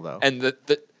Marvel though. And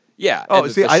Yeah. Oh,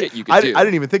 and see, the I shit you could I, do. I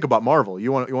didn't even think about Marvel.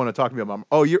 You want to talk to me about?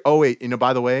 Oh, wait.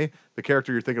 By the way, the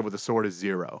character you're thinking of with the sword is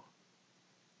Zero.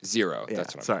 Zero. Yeah.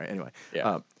 That's what Sorry. Anyway.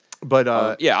 Yeah. But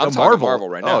yeah, I'm no, talking Marvel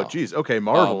right now. Oh, geez. Okay,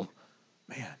 Marvel.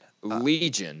 Man.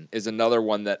 Legion is another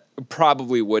one that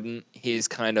probably wouldn't. He's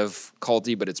kind of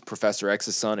culty, but it's Professor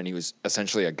X's son, and he was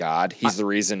essentially a god. He's the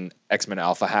reason X-Men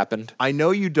Alpha happened. I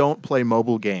know you don't play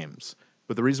mobile games,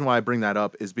 but the reason why I bring that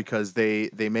up is because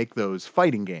they make those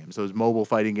fighting games, those mobile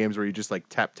fighting games where you just like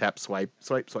tap, tap, swipe,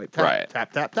 swipe, swipe, tap, Right.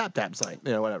 tap, tap, tap, tap, swipe,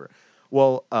 whatever.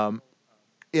 Well,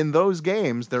 in those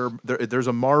games, there's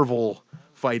a Marvel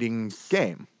fighting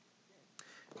game,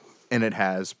 and it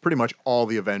has pretty much all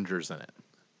the Avengers in it.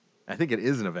 I think it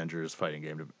is an Avengers fighting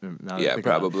game. Now that I Yeah, think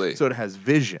about it. probably. So it has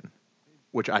Vision,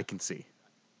 which I can see.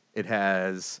 It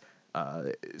has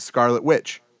Scarlet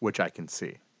Witch, which I can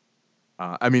see.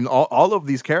 I mean, all of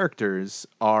these characters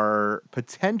are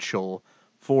potential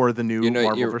for the new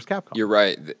Marvel vs. Capcom. You're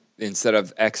right. Instead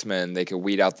of X-Men, they could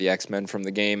weed out the X-Men from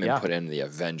the game and Yeah. put in the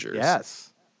Avengers.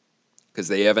 Yes. Because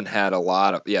they haven't had a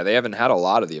lot of the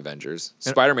Avengers.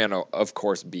 Spider-Man will, of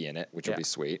course, be in it, which will be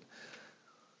sweet.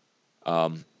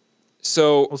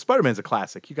 So Well, Spider-Man's a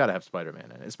classic. You got to have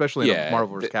Spider-Man in it, especially in a Yeah,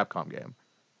 Marvel vs. Capcom game.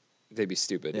 they'd be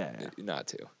stupid Yeah. not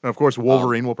to. And of course,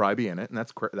 Wolverine will probably be in it, and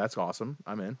that's awesome.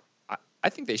 I'm in. I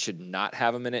think they should not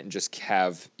have him in it and just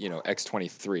have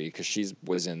X-23 because she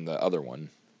was in the other one.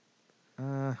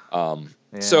 Yeah,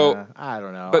 So, I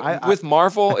don't know. but with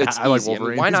Marvel, it's I like easy.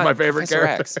 Wolverine. Why He's not my favorite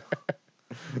Professor character.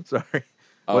 X? Sorry.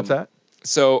 What's that?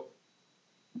 So,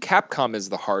 Capcom is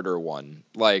the harder one.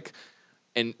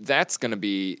 And that's going to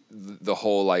be the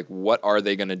whole, what are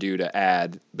they going to do to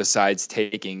add besides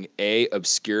taking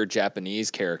obscure Japanese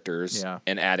characters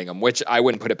and adding them, which I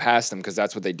wouldn't put it past them because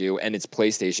that's what they do. And it's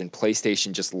PlayStation.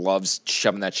 PlayStation just loves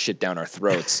shoving that shit down our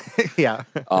throats. Yeah.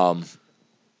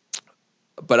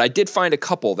 But I did find a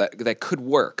couple that could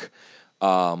work.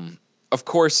 Of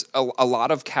course, a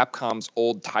lot of Capcom's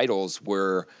old titles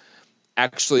were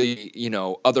actually,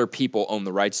 other people own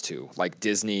the rights to, like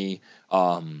Disney.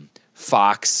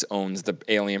 Fox owns the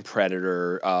Alien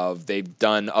Predator. They've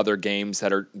done other games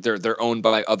that they're owned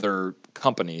by other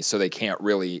companies, so they can't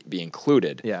really be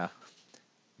included. Yeah.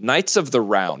 Knights of the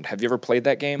Round. Have you ever played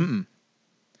that game? Mm-mm.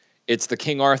 It's the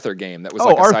King Arthur game that was Oh,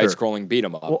 like a Arthur. side-scrolling beat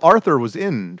 'em up. Well, Arthur was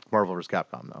in Marvel vs.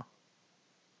 Capcom, though.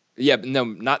 Yeah, no,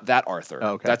 not that Arthur.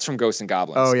 Oh, okay. That's from Ghosts and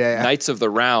Goblins. Oh, yeah. Knights of the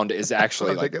Round is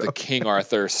actually I'm like thinking the of. King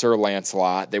Arthur, Sir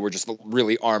Lancelot. They were just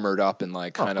really armored up and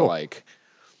kind of cool. like.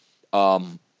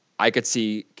 I could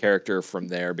see character from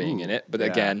there being in it, but yeah.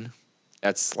 again,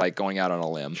 that's like going out on a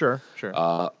limb. Sure.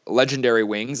 Legendary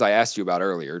Wings, I asked you about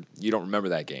earlier. You don't remember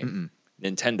that game.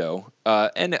 Nintendo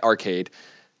and arcade,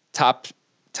 top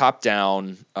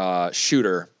down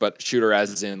shooter, but shooter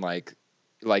as in like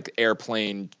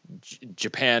airplane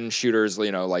Japan shooters.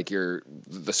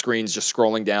 The screen's just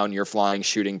scrolling down. You're flying,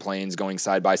 shooting planes, going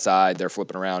side by side. They're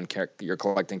flipping around. You're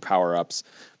collecting power ups,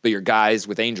 but you're guys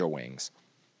with angel wings.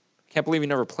 Can't believe you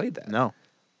never played that. No.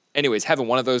 Anyways, having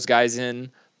one of those guys in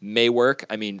may work.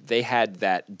 I mean, they had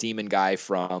that demon guy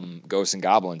from Ghosts and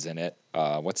Goblins in it.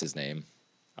 What's his name?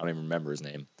 I don't even remember his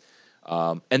name.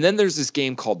 And then there's this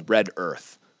game called Red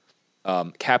Earth.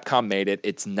 Capcom made it.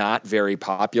 It's not very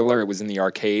popular. It was in the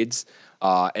arcades.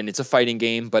 And it's a fighting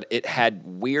game, but it had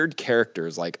weird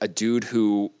characters, like a dude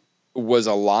who was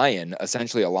a lion,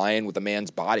 essentially a lion with a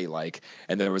man's body,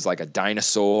 and there was like a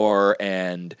dinosaur,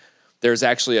 and there's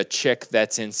actually a chick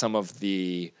that's in some of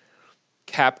the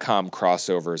Capcom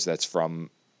crossovers that's from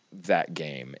that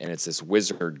game, and it's this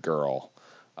wizard girl.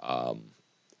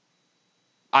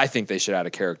 I think they should add a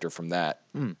character from that.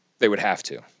 They would have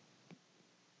to.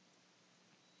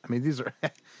 I mean, these are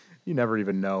you never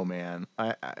even know, man.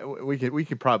 We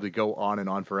could probably go on and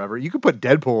on forever. You could put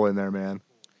Deadpool in there, man.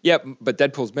 Yeah, but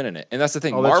Deadpool's been in it, and that's the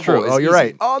thing. Oh, that's Marvel true. is You're easy.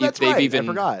 right. Oh, that's right. I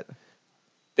forgot.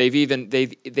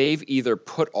 They've either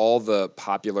put all the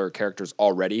popular characters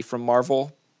already from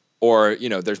Marvel, or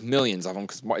there's millions of them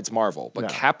because it's Marvel. But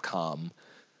Capcom,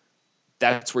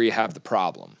 that's where you have the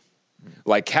problem.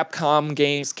 Like Capcom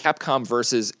games, Capcom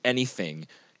versus anything,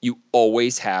 you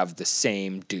always have the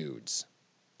same dudes.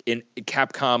 In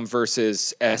Capcom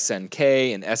versus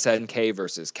SNK, and SNK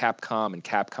versus Capcom, and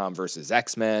Capcom versus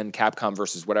X-Men, Capcom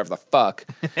versus whatever the fuck,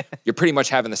 you're pretty much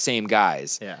having the same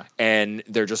guys. Yeah. And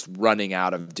they're just running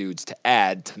out of dudes to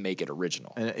add to make it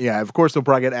original. And yeah, of course they'll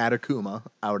probably get add Akuma,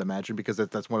 I would imagine, because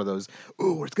that's one of those,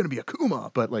 oh, it's going to be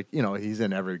Akuma. But, he's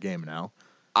in every game now.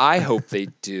 I hope they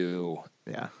do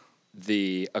Yeah.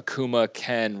 the Akuma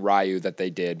Ken Ryu that they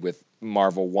did with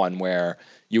Marvel 1, where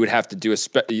you would have to do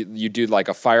you do like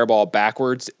a fireball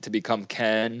backwards to become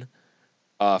Ken,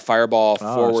 Fireball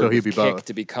Oh, forward so he'd with be kick both.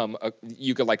 to become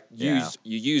you could like Yeah.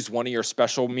 use one of your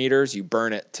special meters, you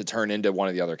burn it to turn into one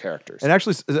of the other characters. And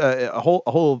actually, a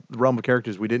whole realm of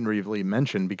characters we didn't really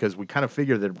mention because we kind of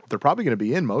figured that they're probably going to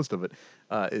be in most of it.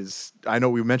 Is I know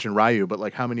we mentioned Ryu, but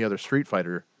like how many other Street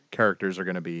Fighter characters are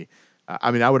going to be? I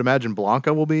mean, I would imagine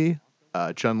Blanca will be,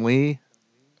 Chun-Li.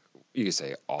 You could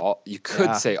say all. You could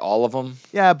Yeah. say all of them.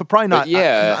 Yeah, but probably But not.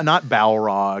 yeah. Not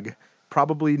Balrog.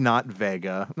 Probably not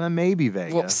Vega. Maybe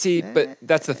Vega. Well, see, but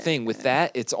that's the thing with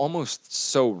that. It's almost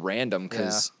so random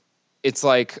because it's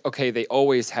like, okay, they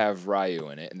always have Ryu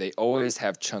in it, and they always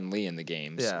have Chun-Li in the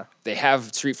games. Yeah. They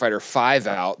have Street Fighter V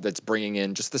out that's bringing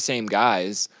in just the same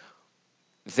guys.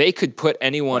 They could put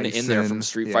anyone in there from Bison,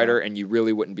 Street yeah. Fighter, and you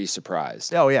really wouldn't be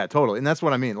surprised. Oh yeah, totally, and that's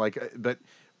what I mean. Like,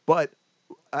 but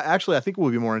actually, I think what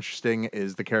would be more interesting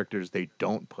is the characters they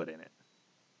don't put in it.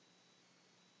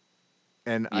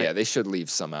 And Yeah, they should leave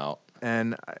some out.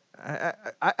 and I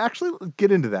actually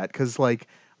get into that because like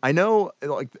I know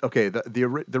like okay the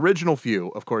original few,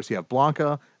 of course, you have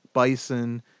Blanca,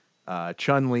 Bison,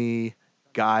 Chun-Li,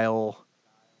 Guile,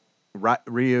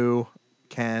 Ryu,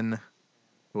 Ken.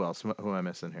 Who else? Who am I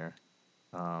missing here?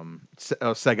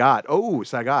 Sagat. Oh,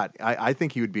 Sagat. I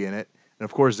think he would be in it, and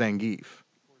of course Zangief.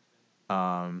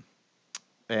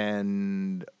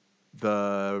 And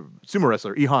the sumo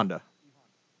wrestler E Honda.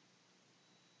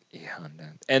 Yeah,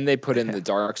 and they put in the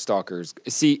Darkstalkers.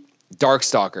 See,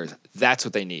 Darkstalkers, that's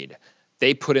what they need.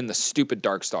 They put in the stupid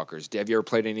Darkstalkers. Have you ever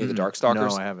played any of the Darkstalkers?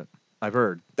 No, I haven't. I've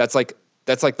heard. That's like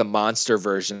the monster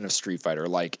version of Street Fighter.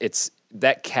 Like it's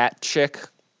that cat chick.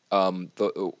 I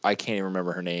can't even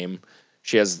remember her name.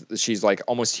 She's like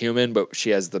almost human, but she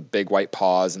has the big white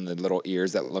paws and the little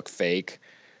ears that look fake.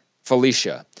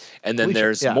 Felicia, and then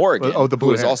there's yeah. Morrigan, Oh, the blue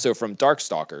who is hair. also from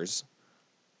Darkstalkers.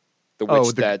 The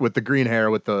witch With the green hair,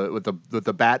 with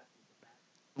the bat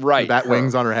right bat her.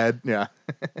 wings on her head. Yeah.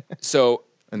 So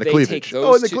And the they cleavage. take those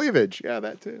Oh, and the two- cleavage. Yeah,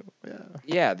 that too. Yeah.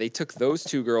 Yeah, they took those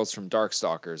two girls from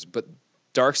Darkstalkers, but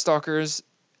Darkstalkers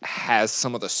has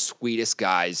some of the sweetest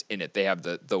guys in it. They have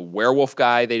the werewolf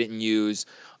guy they didn't use.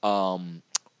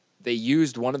 They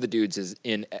used one of the dudes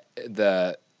in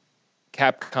the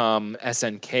Capcom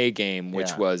SNK game,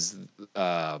 which Yeah. was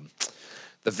the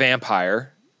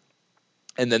vampire.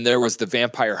 And then there was the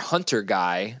vampire hunter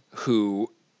guy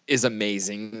who is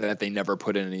amazing that they never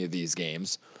put in any of these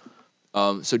games.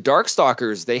 So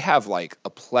Darkstalkers, they have like a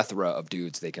plethora of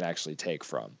dudes they can actually take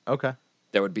from. Okay.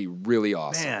 That would be really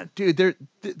awesome. Man, dude,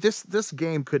 this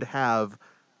game could have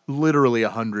literally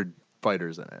 100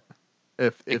 fighters in it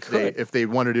if they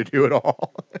wanted to do it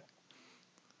all.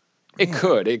 It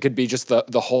could. It could be just the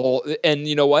whole. And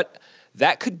you know what?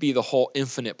 That could be the whole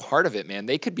infinite part of it, man.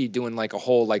 They could be doing like a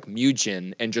whole like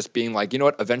Mugen and just being like, you know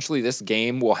what? Eventually, this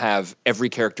game will have every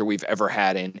character we've ever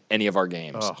had in any of our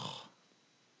games. Ugh.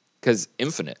 Because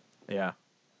infinite. Yeah.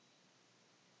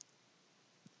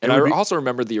 And It I would be- also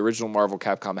remember the original Marvel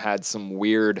Capcom had some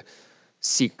weird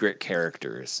secret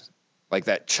characters. Like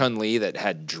that Chun-Li that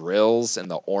had drills and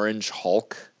the orange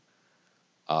Hulk.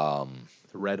 The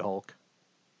Red Hulk.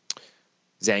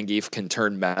 Zangief can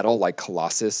turn metal like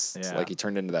Colossus. Yeah. Like he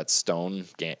turned into that stone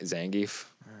Zangief.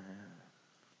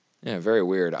 Yeah, very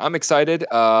weird. I'm excited.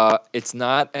 It's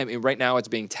not. I mean, right now it's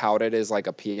being touted as like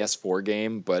a PS4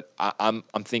 game, but I'm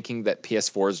thinking that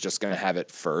PS4 is just going to have it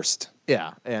first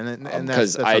Yeah, and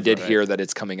because that's I did right. hear that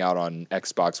it's coming out on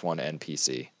Xbox One and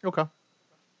PC. Okay.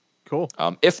 Cool.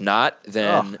 If not,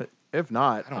 then Oh, if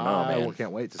not, I don't know, man.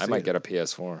 can't wait to see I might it. get a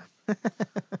PS4. I'm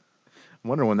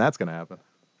wondering when that's going to happen.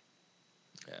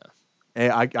 Yeah, Hey,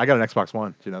 I got an Xbox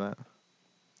One. Do you know that?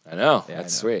 I know. Yeah,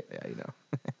 That's I know. sweet. Yeah, you know.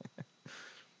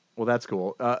 Well, that's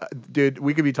cool, dude.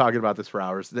 We could be talking about this for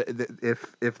hours.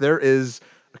 If there is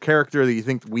a character that you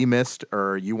think we missed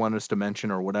or you want us to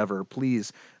mention or whatever,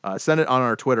 please send it on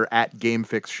our Twitter at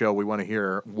GameFixShow. We want to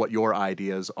hear what your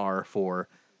ideas are for.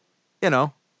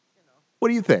 What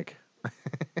do you think?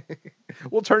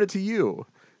 We'll turn it to you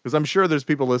because I'm sure there's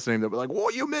people listening that be like,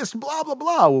 "Well, you missed blah blah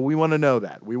blah." Well, we want to know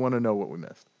that. We want to know what we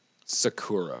missed.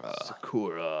 Sakura.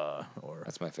 Sakura, or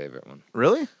That's my favorite one.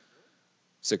 really?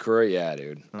 Sakura, yeah,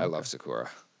 dude. I Okay. love Sakura.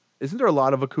 Isn't there a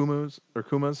lot of Akumas?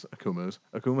 Kuma's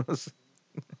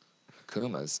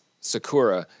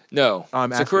Sakura. No, Oh,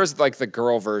 I'm asking- Sakura's like the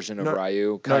girl version of No,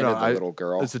 Ryu, kind of the I- little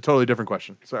girl. It's a totally different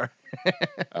question. Sorry.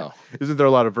 Oh, Isn't there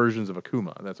a lot of versions of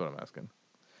Akuma? That's what I'm asking.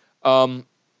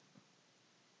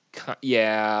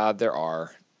 Yeah, there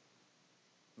are.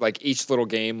 Like each little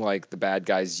game, like the bad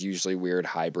guy's usually weird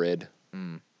hybrid.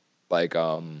 Mm. Like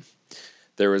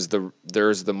there's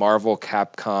the Marvel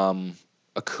Capcom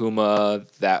Akuma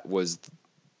that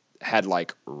had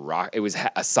like rock. It was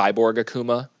a cyborg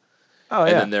Akuma, Oh,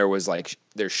 And yeah. then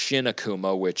there's Shin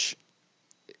Akuma, which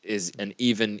is an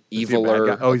even Is he a bad eviler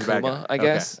guy? Oh, he's a bad Akuma, guy. I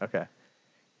guess. Okay.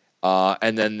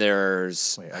 And then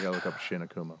there's Wait, I gotta look up Shin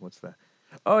Akuma. What's that?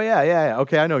 Oh, yeah.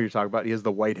 Okay, I know what you're talking about. He has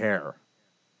the white hair.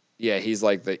 he's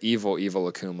like the evil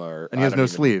Akuma, or And he I has don't no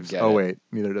even sleeves. get Oh, it. wait.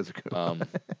 Neither does Akuma.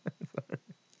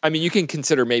 I mean, you can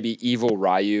consider maybe evil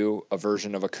Ryu a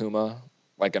version of Akuma,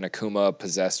 like an Akuma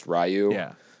possessed Ryu.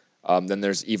 yeah. Then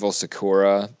there's evil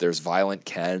Sakura. There's violent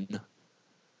Ken.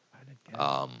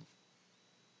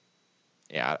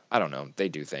 Yeah, I don't know. They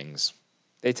do things.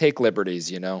 They take liberties,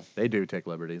 you know. They do take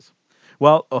liberties.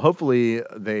 Well, hopefully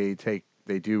they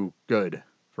do good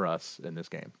for us in this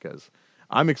game because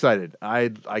I'm excited. I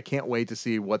can't wait to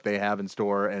see what they have in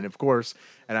store. And of course,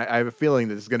 I have a feeling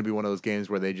that this is going to be one of those games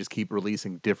where they just keep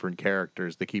releasing different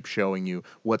characters. They keep showing you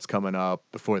what's coming up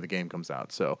before the game comes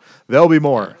out. So there'll be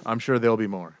more. I'm sure there'll be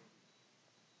more.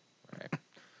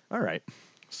 All right.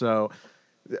 So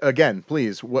again,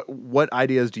 please, what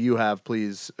ideas do you have?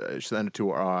 Please send it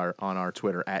to on our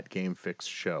Twitter at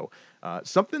GameFixShow.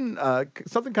 Something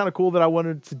kind of cool that I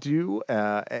wanted to do.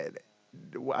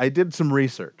 I did some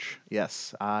research.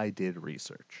 Yes, I did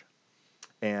research,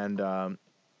 and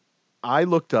I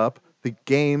looked up the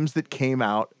games that came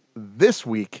out this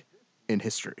week in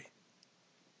history.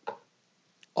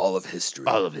 All of history.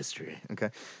 All of history. Okay.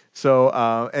 So,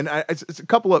 and it's a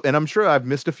couple of, and I'm sure I've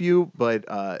missed a few, but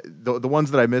the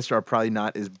ones that I missed are probably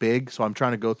not as big. So I'm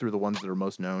trying to go through the ones that are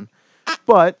most known.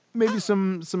 But maybe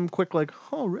some quick like,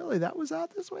 oh, really? That was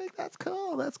out this week? That's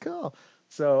cool. That's cool.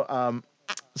 So,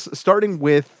 starting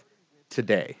with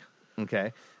today,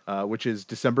 okay, which is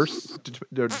December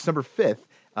 5th.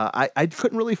 I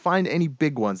couldn't really find any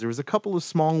big ones. There was a couple of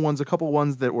small ones, a couple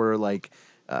ones that were like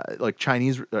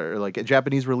Chinese or like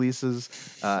Japanese releases.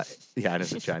 Yeah, I didn't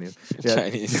say Chinese. Yeah,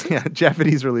 Chinese. yeah,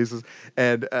 Japanese releases,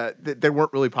 and they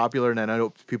weren't really popular. And I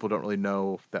know people don't really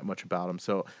know that much about them.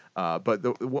 So, but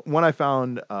the one I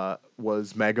found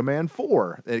was Mega Man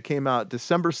 4. It came out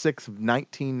December 6th of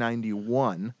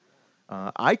 1991.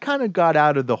 I kind of got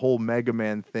out of the whole Mega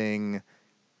Man thing.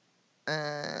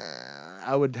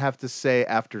 I would have to say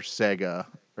after Sega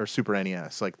or Super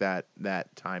NES, like that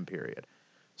time period.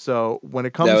 So when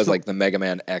it comes That was to, like the Mega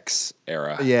Man X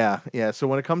era. yeah. So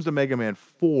when it comes to Mega Man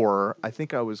 4, I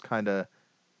think I was kind of,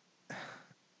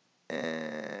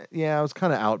 I was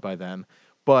kind of out by then.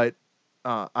 But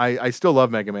I still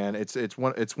love Mega Man. It's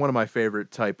one of my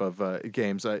favorite type of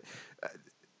games.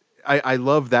 I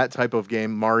love that type of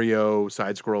game. Mario,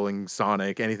 side-scrolling,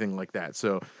 Sonic, anything like that.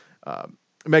 So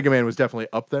Mega Man was definitely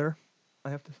up there,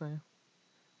 I have to say.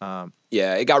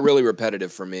 Yeah, it got really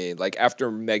repetitive for me. Like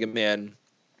after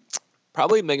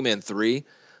probably Mega Man 3,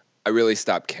 I really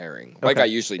stopped caring, like Okay. I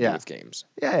usually do Yeah. with games.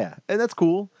 Yeah, and that's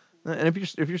cool. And if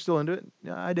you're still into it,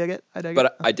 yeah, I dig it.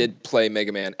 But I did play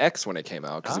Mega Man X when it came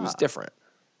out because it was different.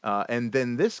 And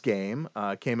then this game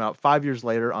came out 5 years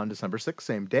later on December 6th,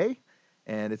 same day,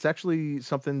 and it's actually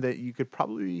something that you could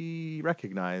probably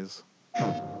recognize.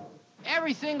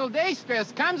 Every single day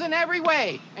stress comes in every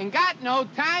way, and got no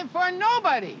time for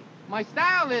nobody. My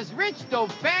style is rich, though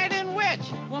fat and rich.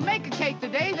 We'll make a cake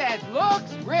today that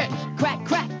looks rich. Crack,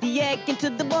 crack the egg into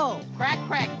the bowl. Crack,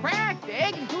 crack, crack, the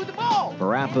egg into the bowl.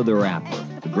 Parappa the Rapper,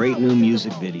 the great new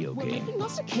music video We're game. making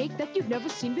us a cake that you've never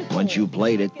seen before. Once you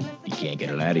played it, you can't get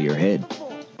it out of your head.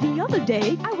 The other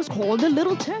day, I was called a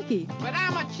little turkey. But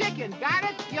I'm a chicken, got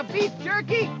it? You beef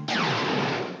jerky?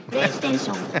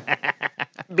 PlayStation.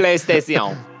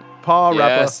 PlayStation. Paw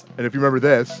Yes. Rappa. And if you remember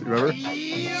this, you remember?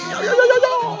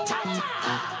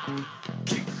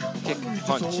 Kick,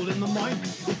 punch.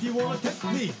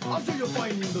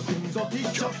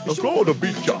 Let's go to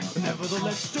beat ya.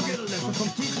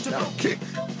 Now kick.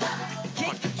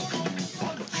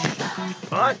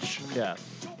 Punch. Yeah.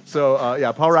 So,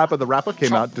 Paw Rappa the Rappa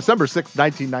came out December 6th,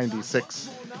 1996.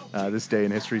 This day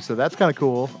in history. So that's kind of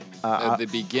cool. The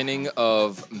beginning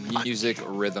of music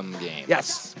rhythm game.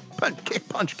 Yes.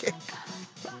 Punch, kick.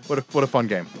 What a fun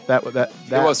game. That It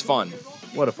was fun.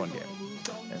 What a fun game.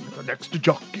 And the next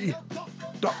jockey.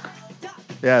 Duck.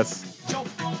 Yes.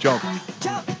 Jump.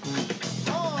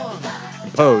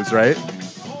 Pose, right?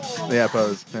 Yeah,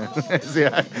 Pose. See,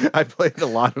 I played a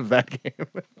lot of that game.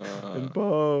 And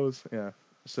Pose. Yeah.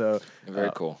 So Very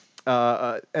cool.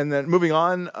 And then moving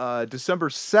on, December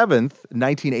 7th,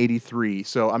 1983.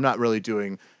 So I'm not really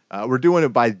doing, we're doing it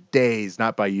by days,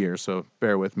 not by years. So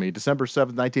bear with me. December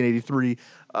 7th, 1983.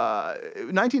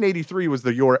 1983 was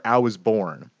the year I was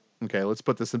born. Okay, let's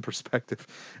put this in perspective.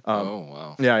 Oh,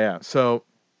 wow. Yeah. So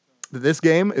this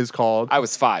game is called. I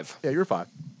was 5. Yeah, you're 5.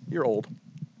 You're old.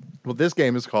 Well, this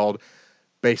game is called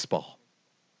Baseball.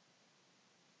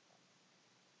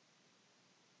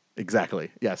 Exactly.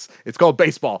 Yes. It's called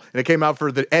Baseball, and it came out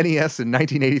for the NES in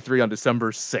 1983 on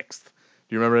December 6th.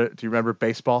 Do you remember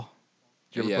Baseball?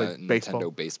 Did you ever play Baseball?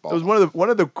 Nintendo Baseball. It was one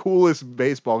of the coolest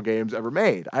baseball games ever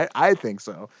made. I think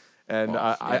so. And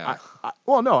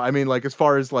well, no, I mean, like, as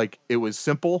far as like, it was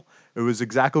simple. It was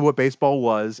exactly what baseball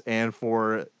was, and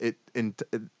for it in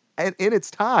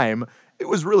its time, it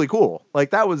was really cool.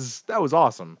 Like, that was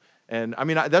awesome. And I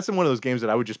mean, that's one of those games that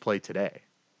I would just play today.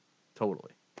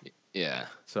 Totally. Yeah.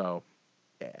 So,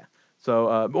 yeah.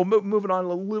 So, well, moving on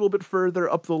a little bit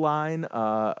further up the line,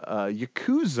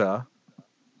 Yakuza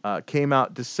came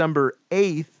out December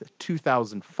 8th,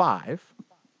 2005.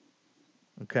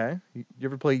 Okay. You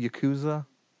ever play Yakuza?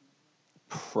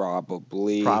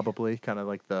 Probably. Kind of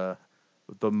like the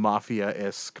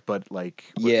mafia-esque, but like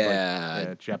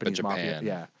Japanese Japan.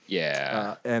 mafia.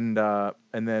 Yeah. And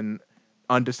then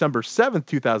on December 7th,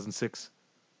 2006,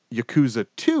 Yakuza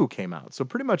 2 came out. So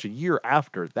pretty much a year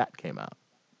after that came out.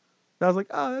 And I was like,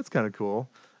 oh, that's kind of cool.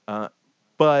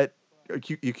 But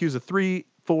Yakuza 3,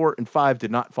 4, and 5 did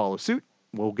not follow suit.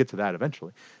 We'll get to that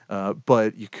eventually.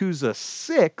 But Yakuza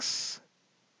 6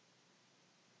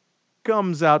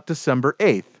 comes out December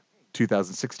 8th,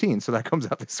 2016. So that comes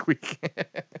out this week.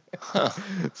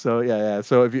 So yeah.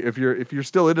 So if you're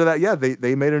still into that, yeah,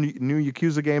 they made a new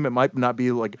Yakuza game. It might not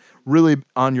be like really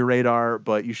on your radar,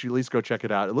 but you should at least go check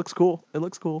it out. It looks cool. Go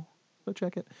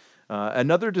check it.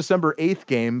 Another December 8th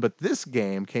game, but this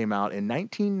game came out in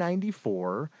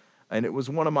 1994, and it was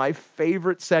one of my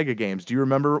favorite Sega games. Do you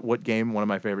remember what game one of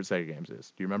my favorite Sega games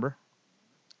is? Do you remember?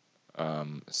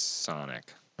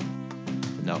 Sonic.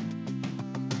 No.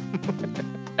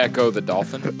 Echo the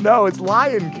Dolphin? No, it's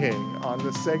Lion King on the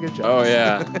Sega Genesis. Oh,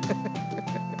 yeah.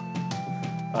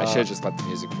 I should have just let the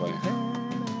music play.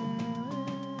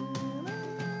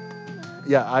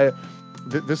 Yeah,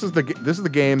 this is the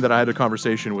game that I had a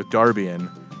conversation with Darbian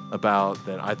about,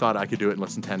 that I thought I could do it in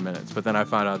less than 10 minutes, but then I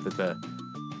found out that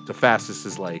the fastest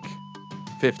is like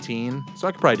 15, so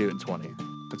I could probably do it in 20.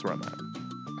 That's where I'm at.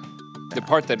 The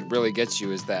part that really gets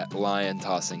you is that lion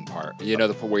tossing part. You know,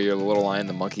 the part where you're the little lion,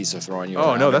 the monkeys are throwing you around.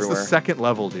 Oh no, that's everywhere. the second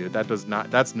level, dude. That's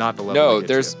not the level. No,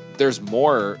 there's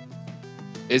more.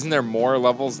 Isn't there more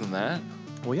levels than that?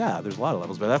 Well, yeah, there's a lot of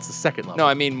levels, but that's the second level. No,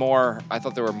 I mean more. I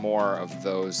thought there were more of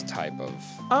those type of.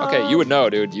 Okay, you would know,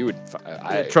 dude. You would.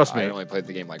 Trust me. I only played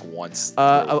the game like once.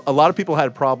 A lot of people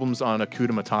had problems on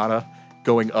Akuta Matata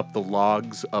going up the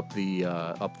logs, up the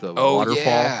waterfall.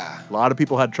 Yeah. A lot of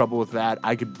people had trouble with that.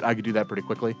 I could do that pretty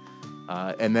quickly.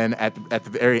 And then at the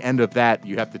very end of that,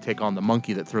 you have to take on the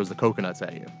monkey that throws the coconuts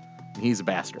at you. And he's a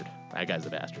bastard. That guy's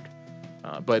a bastard.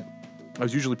 But I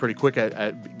was usually pretty quick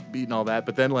at beating all that.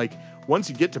 But then, like, once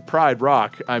you get to Pride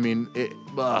Rock, I mean,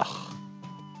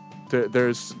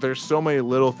 there's so many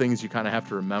little things you kind of have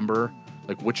to remember,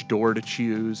 like which door to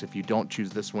choose. If you don't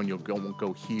choose this one, won't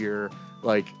go here.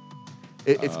 Like,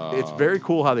 it's very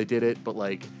cool how they did it, but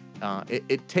like,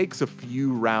 it takes a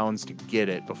few rounds to get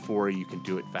it before you can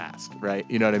do it fast, right?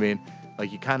 You know what I mean?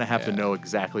 Like, you kind of have to know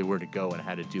exactly where to go and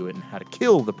how to do it and how to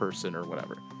kill the person or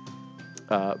whatever.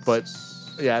 But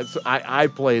yeah, so I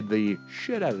played the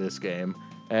shit out of this game,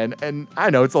 and I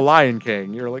know it's a Lion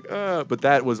King. You're like, but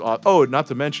that was not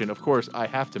to mention, of course, I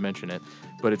have to mention it,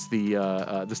 but it's the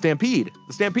Stampede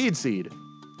Seed.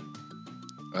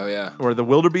 Oh yeah. Or the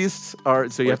wildebeests are,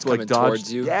 so you have to like dodge.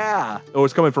 Towards you? Yeah. Oh,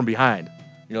 it's coming from behind.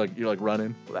 You're like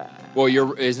running. Well,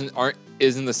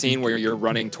 isn't the scene where you're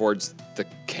running towards the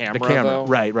camera? The camera, though?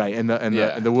 right, and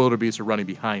the wildebeest are running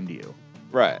behind you.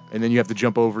 Right. And then you have to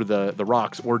jump over the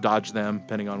rocks or dodge them,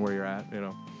 depending on where you're at. You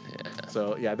know. Yeah.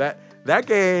 So yeah, that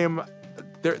game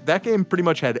pretty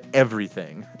much had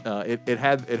everything. It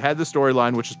had the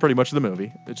storyline, which is pretty much the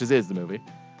movie, which is the movie,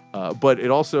 but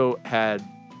it also had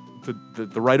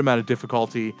the right amount of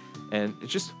difficulty, and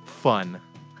it's just fun.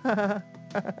 Yeah.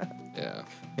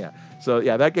 Yeah. So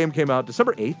yeah, that game came out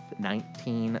December 8th,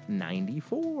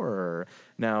 1994.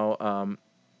 Now,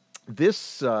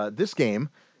 this game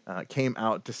came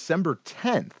out December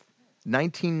 10th,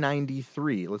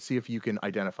 1993. Let's see if you can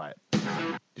identify it.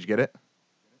 Did you get it?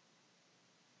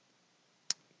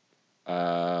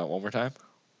 One more time.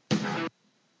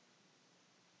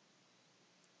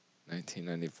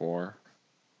 1994.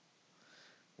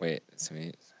 Wait, it's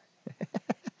me.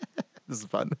 This is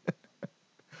fun.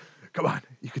 Come on,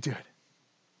 you could do it.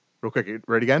 Real quick,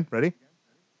 ready again? Ready?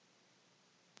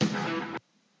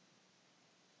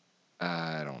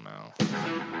 I don't know.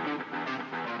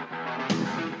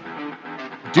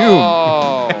 Doom.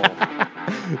 Oh.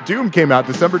 Doom came out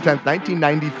December 10th,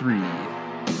 1993.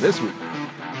 This week.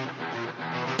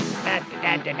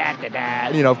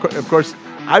 You know, of course,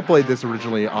 I played this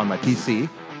originally on my PC.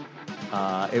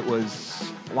 It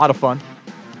was a lot of fun.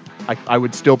 I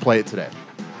would still play it today.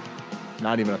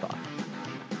 Not even a thought.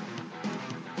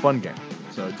 Fun game.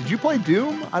 So, did you play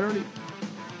Doom? I don't.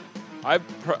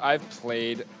 I've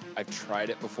tried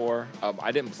it before.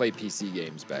 I didn't play PC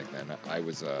games back then. I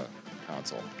was a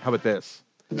console. How about this?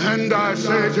 And I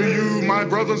say to you, my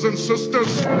brothers and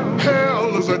sisters,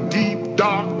 hell is a deep,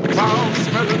 dark,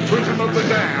 foul-smelling prison of the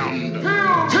damned,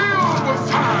 filled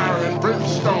with fire and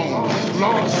brimstone,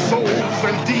 lost souls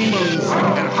and demons.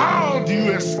 And how do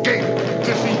you escape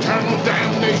this eternal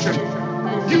damnation?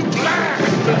 You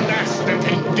blast the nasty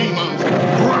pink demons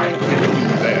right between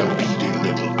their beady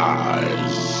little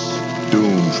eyes.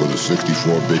 Doom for the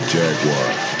 64-bit Jaguar,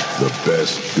 the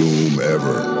best Doom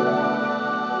ever.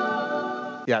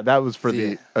 Yeah, that was for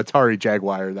the Atari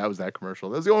Jaguar. That was that commercial.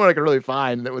 That was the only one I could really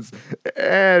find. That was,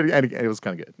 and it was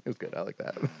kind of good. It was good. I like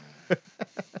that.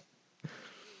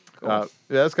 Cool. Yeah,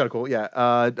 that's kind of cool. Yeah.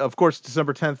 Of course,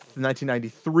 December 10th,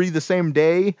 1993, the same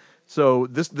day. So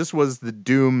this was the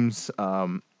Doom's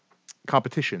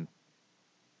competition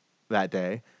that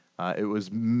day. It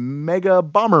was Mega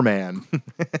Bomberman.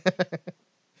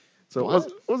 So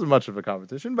it wasn't much of a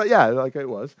competition, but yeah, like it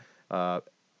was.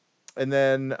 And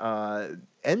then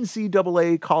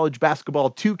NCAA College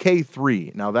Basketball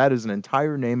 2K3. Now, that is an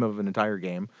entire name of an entire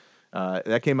game.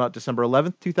 That came out December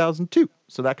 11th, 2002.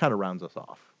 So that kind of rounds us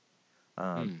off.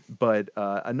 But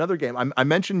another game, I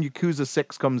mentioned Yakuza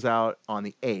 6 comes out on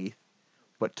the 8th.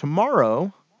 But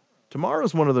tomorrow's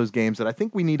one of those games that I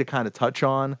think we need to kind of touch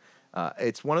on.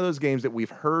 It's one of those games that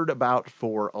we've heard about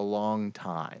for a long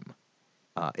time.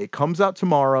 It comes out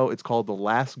tomorrow. It's called The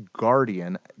Last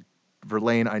Guardian.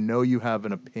 Verlaine, I know you have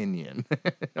an opinion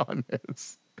on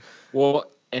this. Well,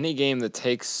 any game that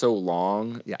takes so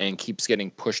long and keeps getting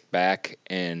pushed back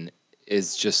and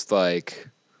is just like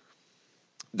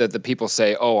that the people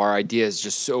say, oh, our idea is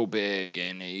just so big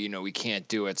and, we can't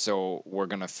do it, so we're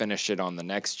going to finish it on the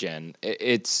next gen.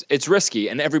 It's risky,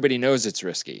 and everybody knows it's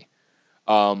risky.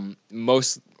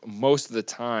 Most of the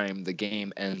time, the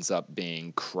game ends up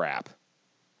being crap,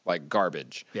 like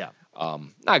garbage. Yeah.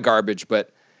 Not garbage, but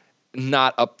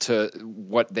not up to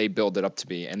what they build it up to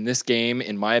be. And this game,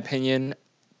 in my opinion,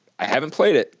 I haven't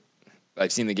played it.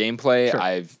 I've seen the gameplay. Sure.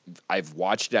 I've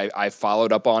watched it. I've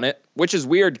followed up on it, which is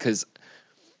weird because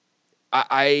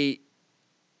I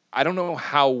don't know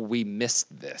how we missed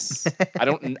this.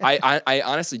 I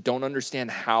honestly don't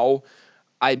understand how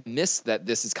I missed that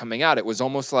this is coming out. It was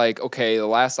almost like, okay, the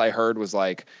last I heard was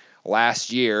like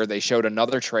last year they showed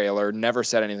another trailer, never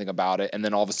said anything about it, and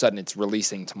then all of a sudden it's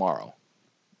releasing tomorrow.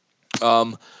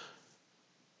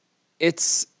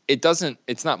 It's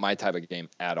not my type of game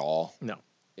at all. No.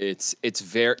 It's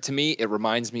very, to me, it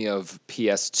reminds me of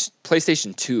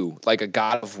PlayStation 2, like a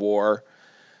God of War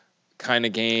kind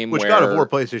of game. Which God of War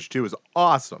PlayStation 2 is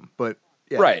awesome, but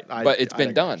yeah, right. But it's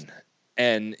been done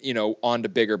and, on to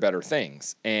bigger, better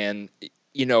things. And,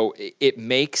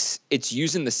 it's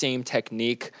using the same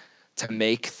technique to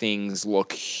make things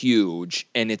look huge.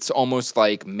 And it's almost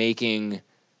like making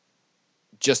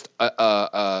just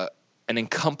an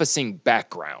encompassing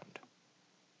background,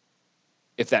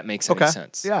 if that makes any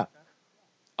sense. Yeah.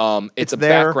 It's a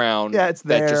background. Yeah, it's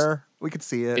there. We could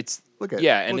see it. It's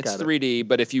 3D.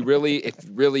 But if you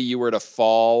were to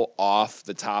fall off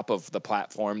the top of the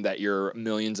platform that you're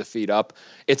millions of feet up,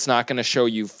 it's not going to show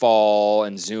you fall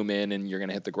and zoom in and you're going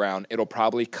to hit the ground. It'll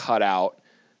probably cut out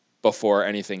before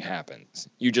anything happens.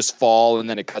 You just fall and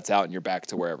then it cuts out and you're back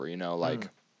to wherever.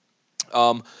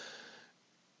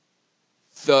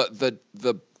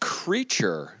 The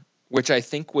creature, which I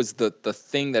think was the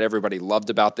thing that everybody loved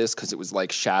about this, because it was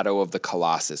like Shadow of the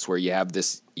Colossus, where you have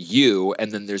this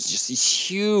and then there's just these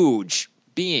huge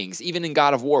beings, even in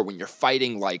God of War, when you're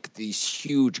fighting like these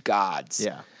huge gods.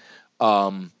 Yeah.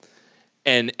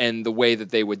 And the way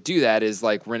that they would do that is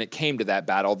like when it came to that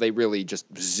battle, they really just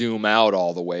zoom out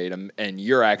all the way and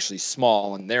you're actually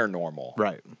small and they're normal.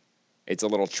 Right. It's a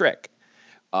little trick.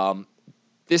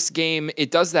 This game,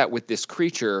 it does that with this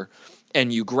creature,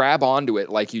 and you grab onto it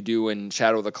like you do in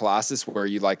Shadow of the Colossus, where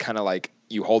you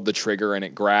you hold the trigger and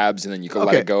it grabs, and then you can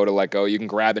let it go to let go. You can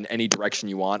grab in any direction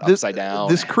you want, upside down.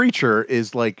 This creature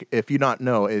is like, if you not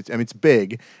know, it's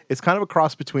big. It's kind of a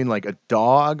cross between like a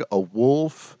dog, a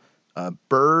wolf, a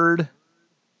bird,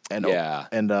 and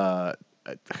I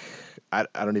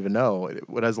don't even know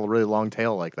what has a really long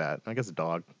tail like that. I guess a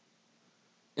dog.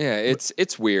 Yeah,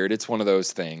 it's weird. It's one of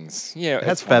those things. Yeah, it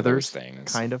has feathers,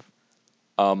 things. Kind of.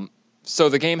 So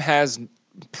the game has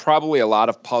probably a lot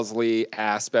of puzzly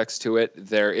aspects to it.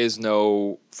 There is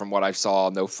from what I saw,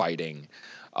 no fighting.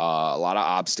 A lot of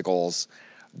obstacles.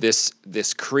 This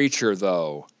creature,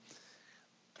 though,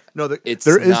 No, it's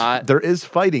there is not there is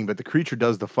fighting, but the creature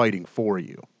does the fighting for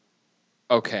you.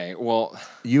 okay. Well,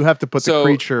 You have to put the so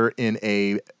creature in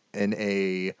a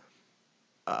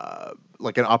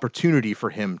like an opportunity for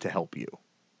him to help you,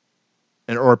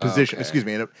 or a position. okay. Excuse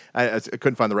me. I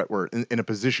couldn't find the right word. In a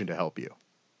position to help you.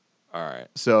 All right.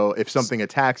 So if something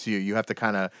attacks you, you have to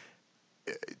kind of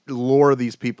lure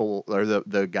these people or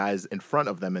the guys in front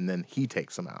of them, and then he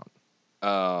takes them out.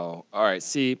 Oh, all right.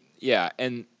 See, yeah,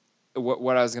 and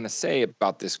what I was gonna say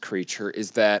about this creature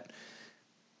is that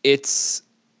it's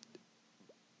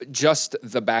just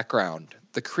the background.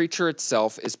 The creature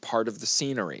itself is part of the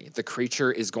scenery. The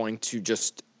creature is going to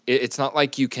just. It's not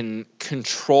like you can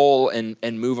control and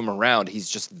move him around. He's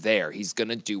just there. He's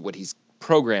gonna do what he's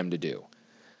programmed to do.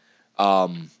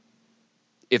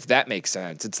 If that makes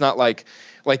sense. It's not like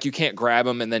you can't grab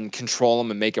him and then control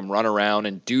him and make him run around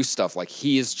and do stuff. Like,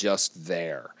 he is just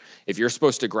there. If you're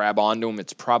supposed to grab onto him,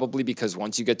 it's probably because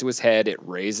once you get to his head, it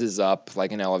raises up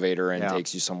like an elevator and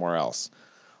takes you somewhere else.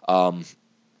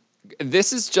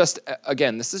 This is just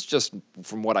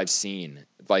from what I've seen,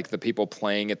 like the people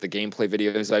playing it, the gameplay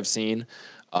videos I've seen.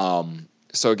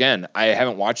 So again, I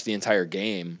haven't watched the entire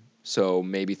game, so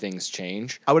maybe things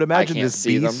change. I would imagine can't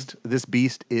see them. this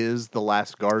beast is the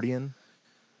last guardian.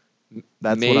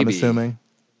 That's Maybe. what I'm assuming.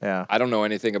 Yeah. I don't know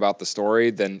anything about the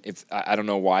story. Then if I don't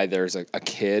know why there's a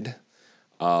kid,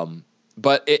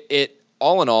 but it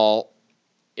all in all,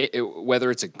 whether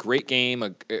it's a great game,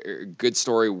 a good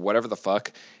story, whatever the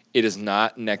fuck, it is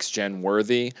not next gen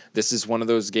worthy. This is one of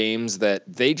those games that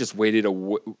they just waited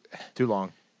too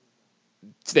long.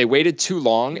 They waited too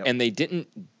long, and they didn't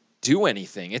do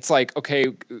anything. It's like, okay,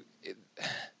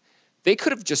 they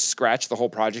could have just scratched the whole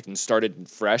project and started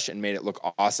fresh and made it look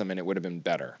awesome, and it would have been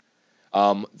better.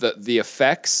 The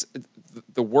effects,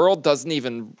 the world doesn't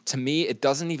even, to me, it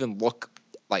doesn't even look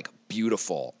like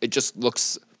beautiful. It just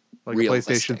looks like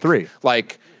realistic. a PlayStation 3.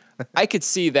 Like, I could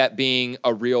see that being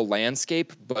a real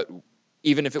landscape, but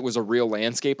even if it was a real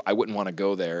landscape, I wouldn't want to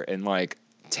go there and like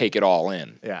take it all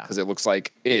in. Yeah. Because it looks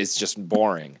like it's just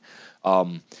boring.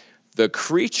 The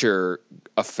creature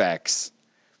effects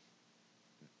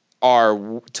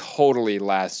are totally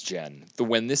last gen.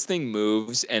 When this thing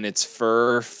moves and its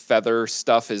fur, feather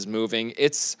stuff is moving,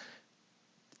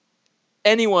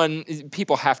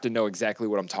 people have to know exactly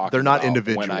what I'm talking about. They're not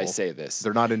individual. When I say this.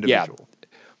 They're not individual. Yeah.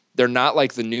 They're not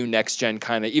like the new next gen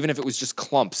kind of, even if it was just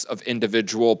clumps of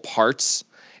individual parts,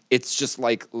 it's just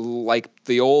like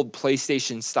the old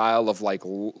PlayStation style of like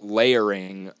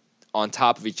layering on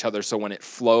top of each other. So when it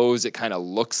flows, it kind of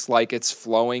looks like it's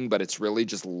flowing, but it's really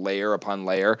just layer upon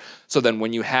layer. So then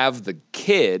when you have the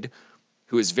kid,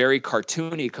 who is very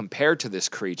cartoony compared to this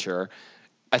creature,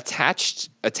 attaches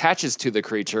to the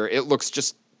creature, it looks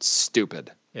just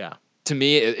stupid. Yeah. To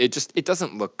me, it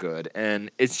doesn't look good.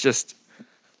 And it's just,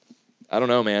 I don't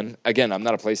know, man. Again, I'm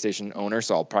not a PlayStation owner,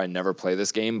 so I'll probably never play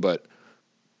this game, but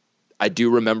I do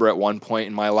remember at one point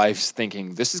in my life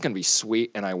thinking, this is going to be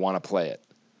sweet and I want to play it.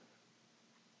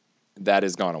 That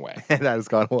has gone away. That has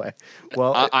gone away.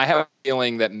 Well, I have a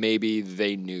feeling that maybe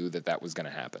they knew that was going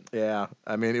to happen. Yeah.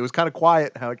 I mean, it was kind of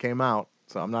quiet how it came out,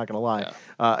 so I'm not going to lie.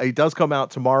 Yeah. It does come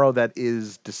out tomorrow. That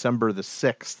is December the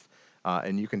 6th,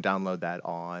 and you can download that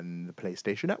on the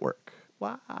PlayStation Network.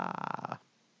 Wow.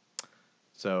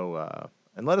 So,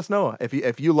 and let us know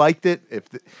if you liked it. If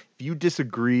you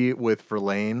disagree with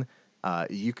Verlaine,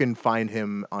 you can find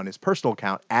him on his personal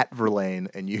account at Verlaine,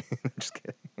 and you just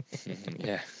kidding.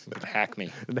 Yeah, hack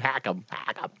me, hack him.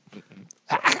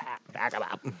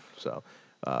 So,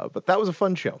 but that was a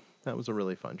fun show. That was a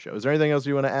really fun show. Is there anything else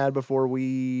you want to add before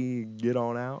we get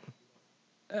on out?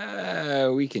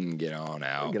 We can get on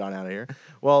out. Get on out of here.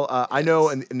 Well, yes. I know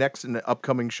in the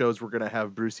upcoming shows we're gonna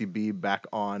have Brucey B back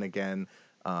on again.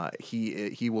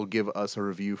 He will give us a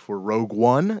review for Rogue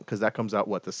One because that comes out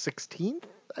the 16th,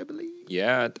 I believe.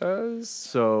 Yeah, it does.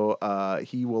 So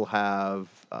he will have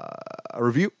a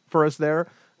review for us there.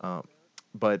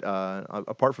 But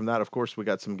apart from that, of course, we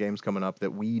got some games coming up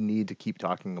that we need to keep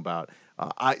talking about.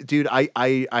 I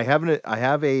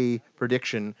have a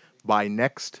prediction. By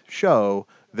next show,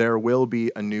 there will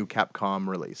be a new Capcom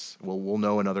release. We'll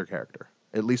know another character,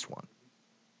 at least one,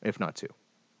 if not two.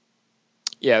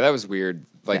 Yeah, that was weird.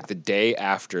 The day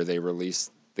after they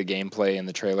released the gameplay and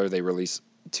the trailer, they released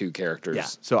two characters. Yeah,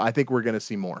 so I think we're going to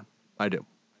see more. I do.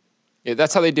 Yeah,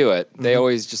 that's how they do it. They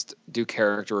always just do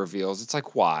character reveals. It's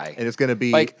like, why? And it's going to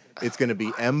be it's going to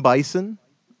be M. Bison.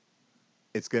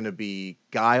 It's going to be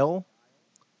Guile.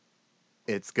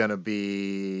 It's going to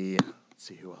be, let's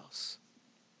see who else.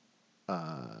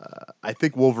 I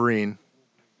think Wolverine.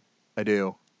 I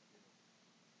do.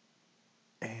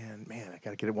 And man, I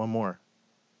got to get it one more.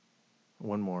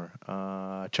 One more.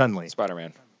 Chun-Li.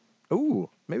 Spider-Man. Ooh,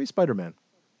 maybe Spider-Man.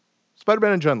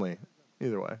 Spider-Man and Chun-Li.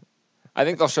 Either way. I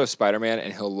think they'll show Spider-Man,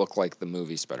 and he'll look like the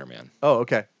movie Spider-Man. Oh,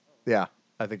 okay. Yeah,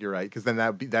 I think you're right. Because then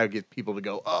that would get people to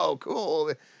go, oh,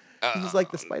 cool. He's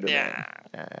like the Spider-Man.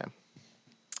 Yeah.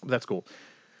 That's cool.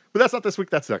 But that's not this week.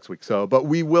 That's next week. But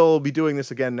we will be doing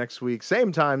this again next week.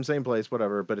 Same time, same place,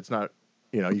 whatever. But it's not,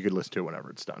 you could listen to it whenever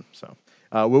it's done. So,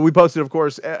 we posted, of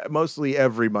course, mostly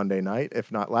every Monday night.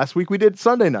 If not last week, we did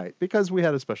Sunday night because we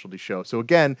had a specialty show. So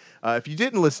again, if you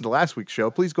didn't listen to last week's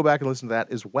show, please go back and listen to that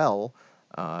as well.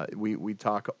 We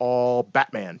talk all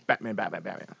Batman.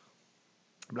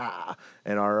 Blah.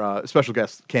 And our special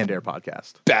guest, Canned Air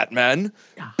podcast.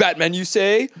 Batman, you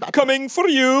say? Coming for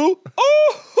you.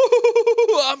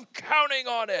 Oh, I'm counting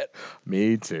on it.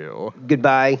 Me too.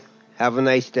 Goodbye. Have a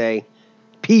nice day.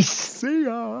 Peace. See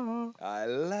ya. I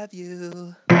love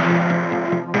you.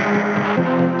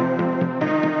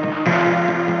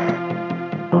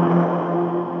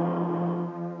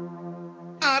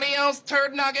 Adios,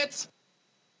 turd nuggets.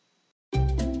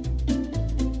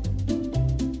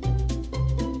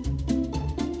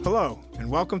 Hello, and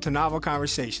welcome to Novel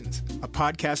Conversations, a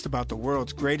podcast about the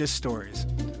world's greatest stories.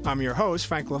 I'm your host,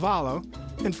 Frank Lavallo,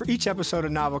 and for each episode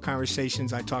of Novel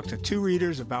Conversations, I talk to two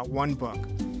readers about one book.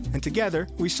 And together,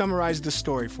 we summarize the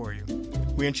story for you.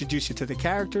 We introduce you to the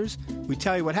characters, we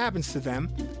tell you what happens to them,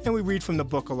 and we read from the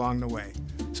book along the way.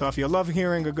 So if you love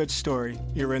hearing a good story,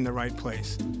 you're in the right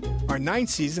place. Our 9th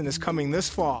season is coming this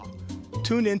fall.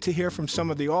 Tune in to hear from some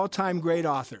of the all-time great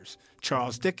authors,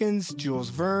 Charles Dickens, Jules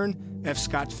Verne, F.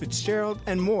 Scott Fitzgerald,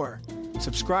 and more.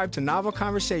 Subscribe to Novel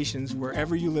Conversations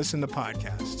wherever you listen to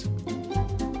podcasts.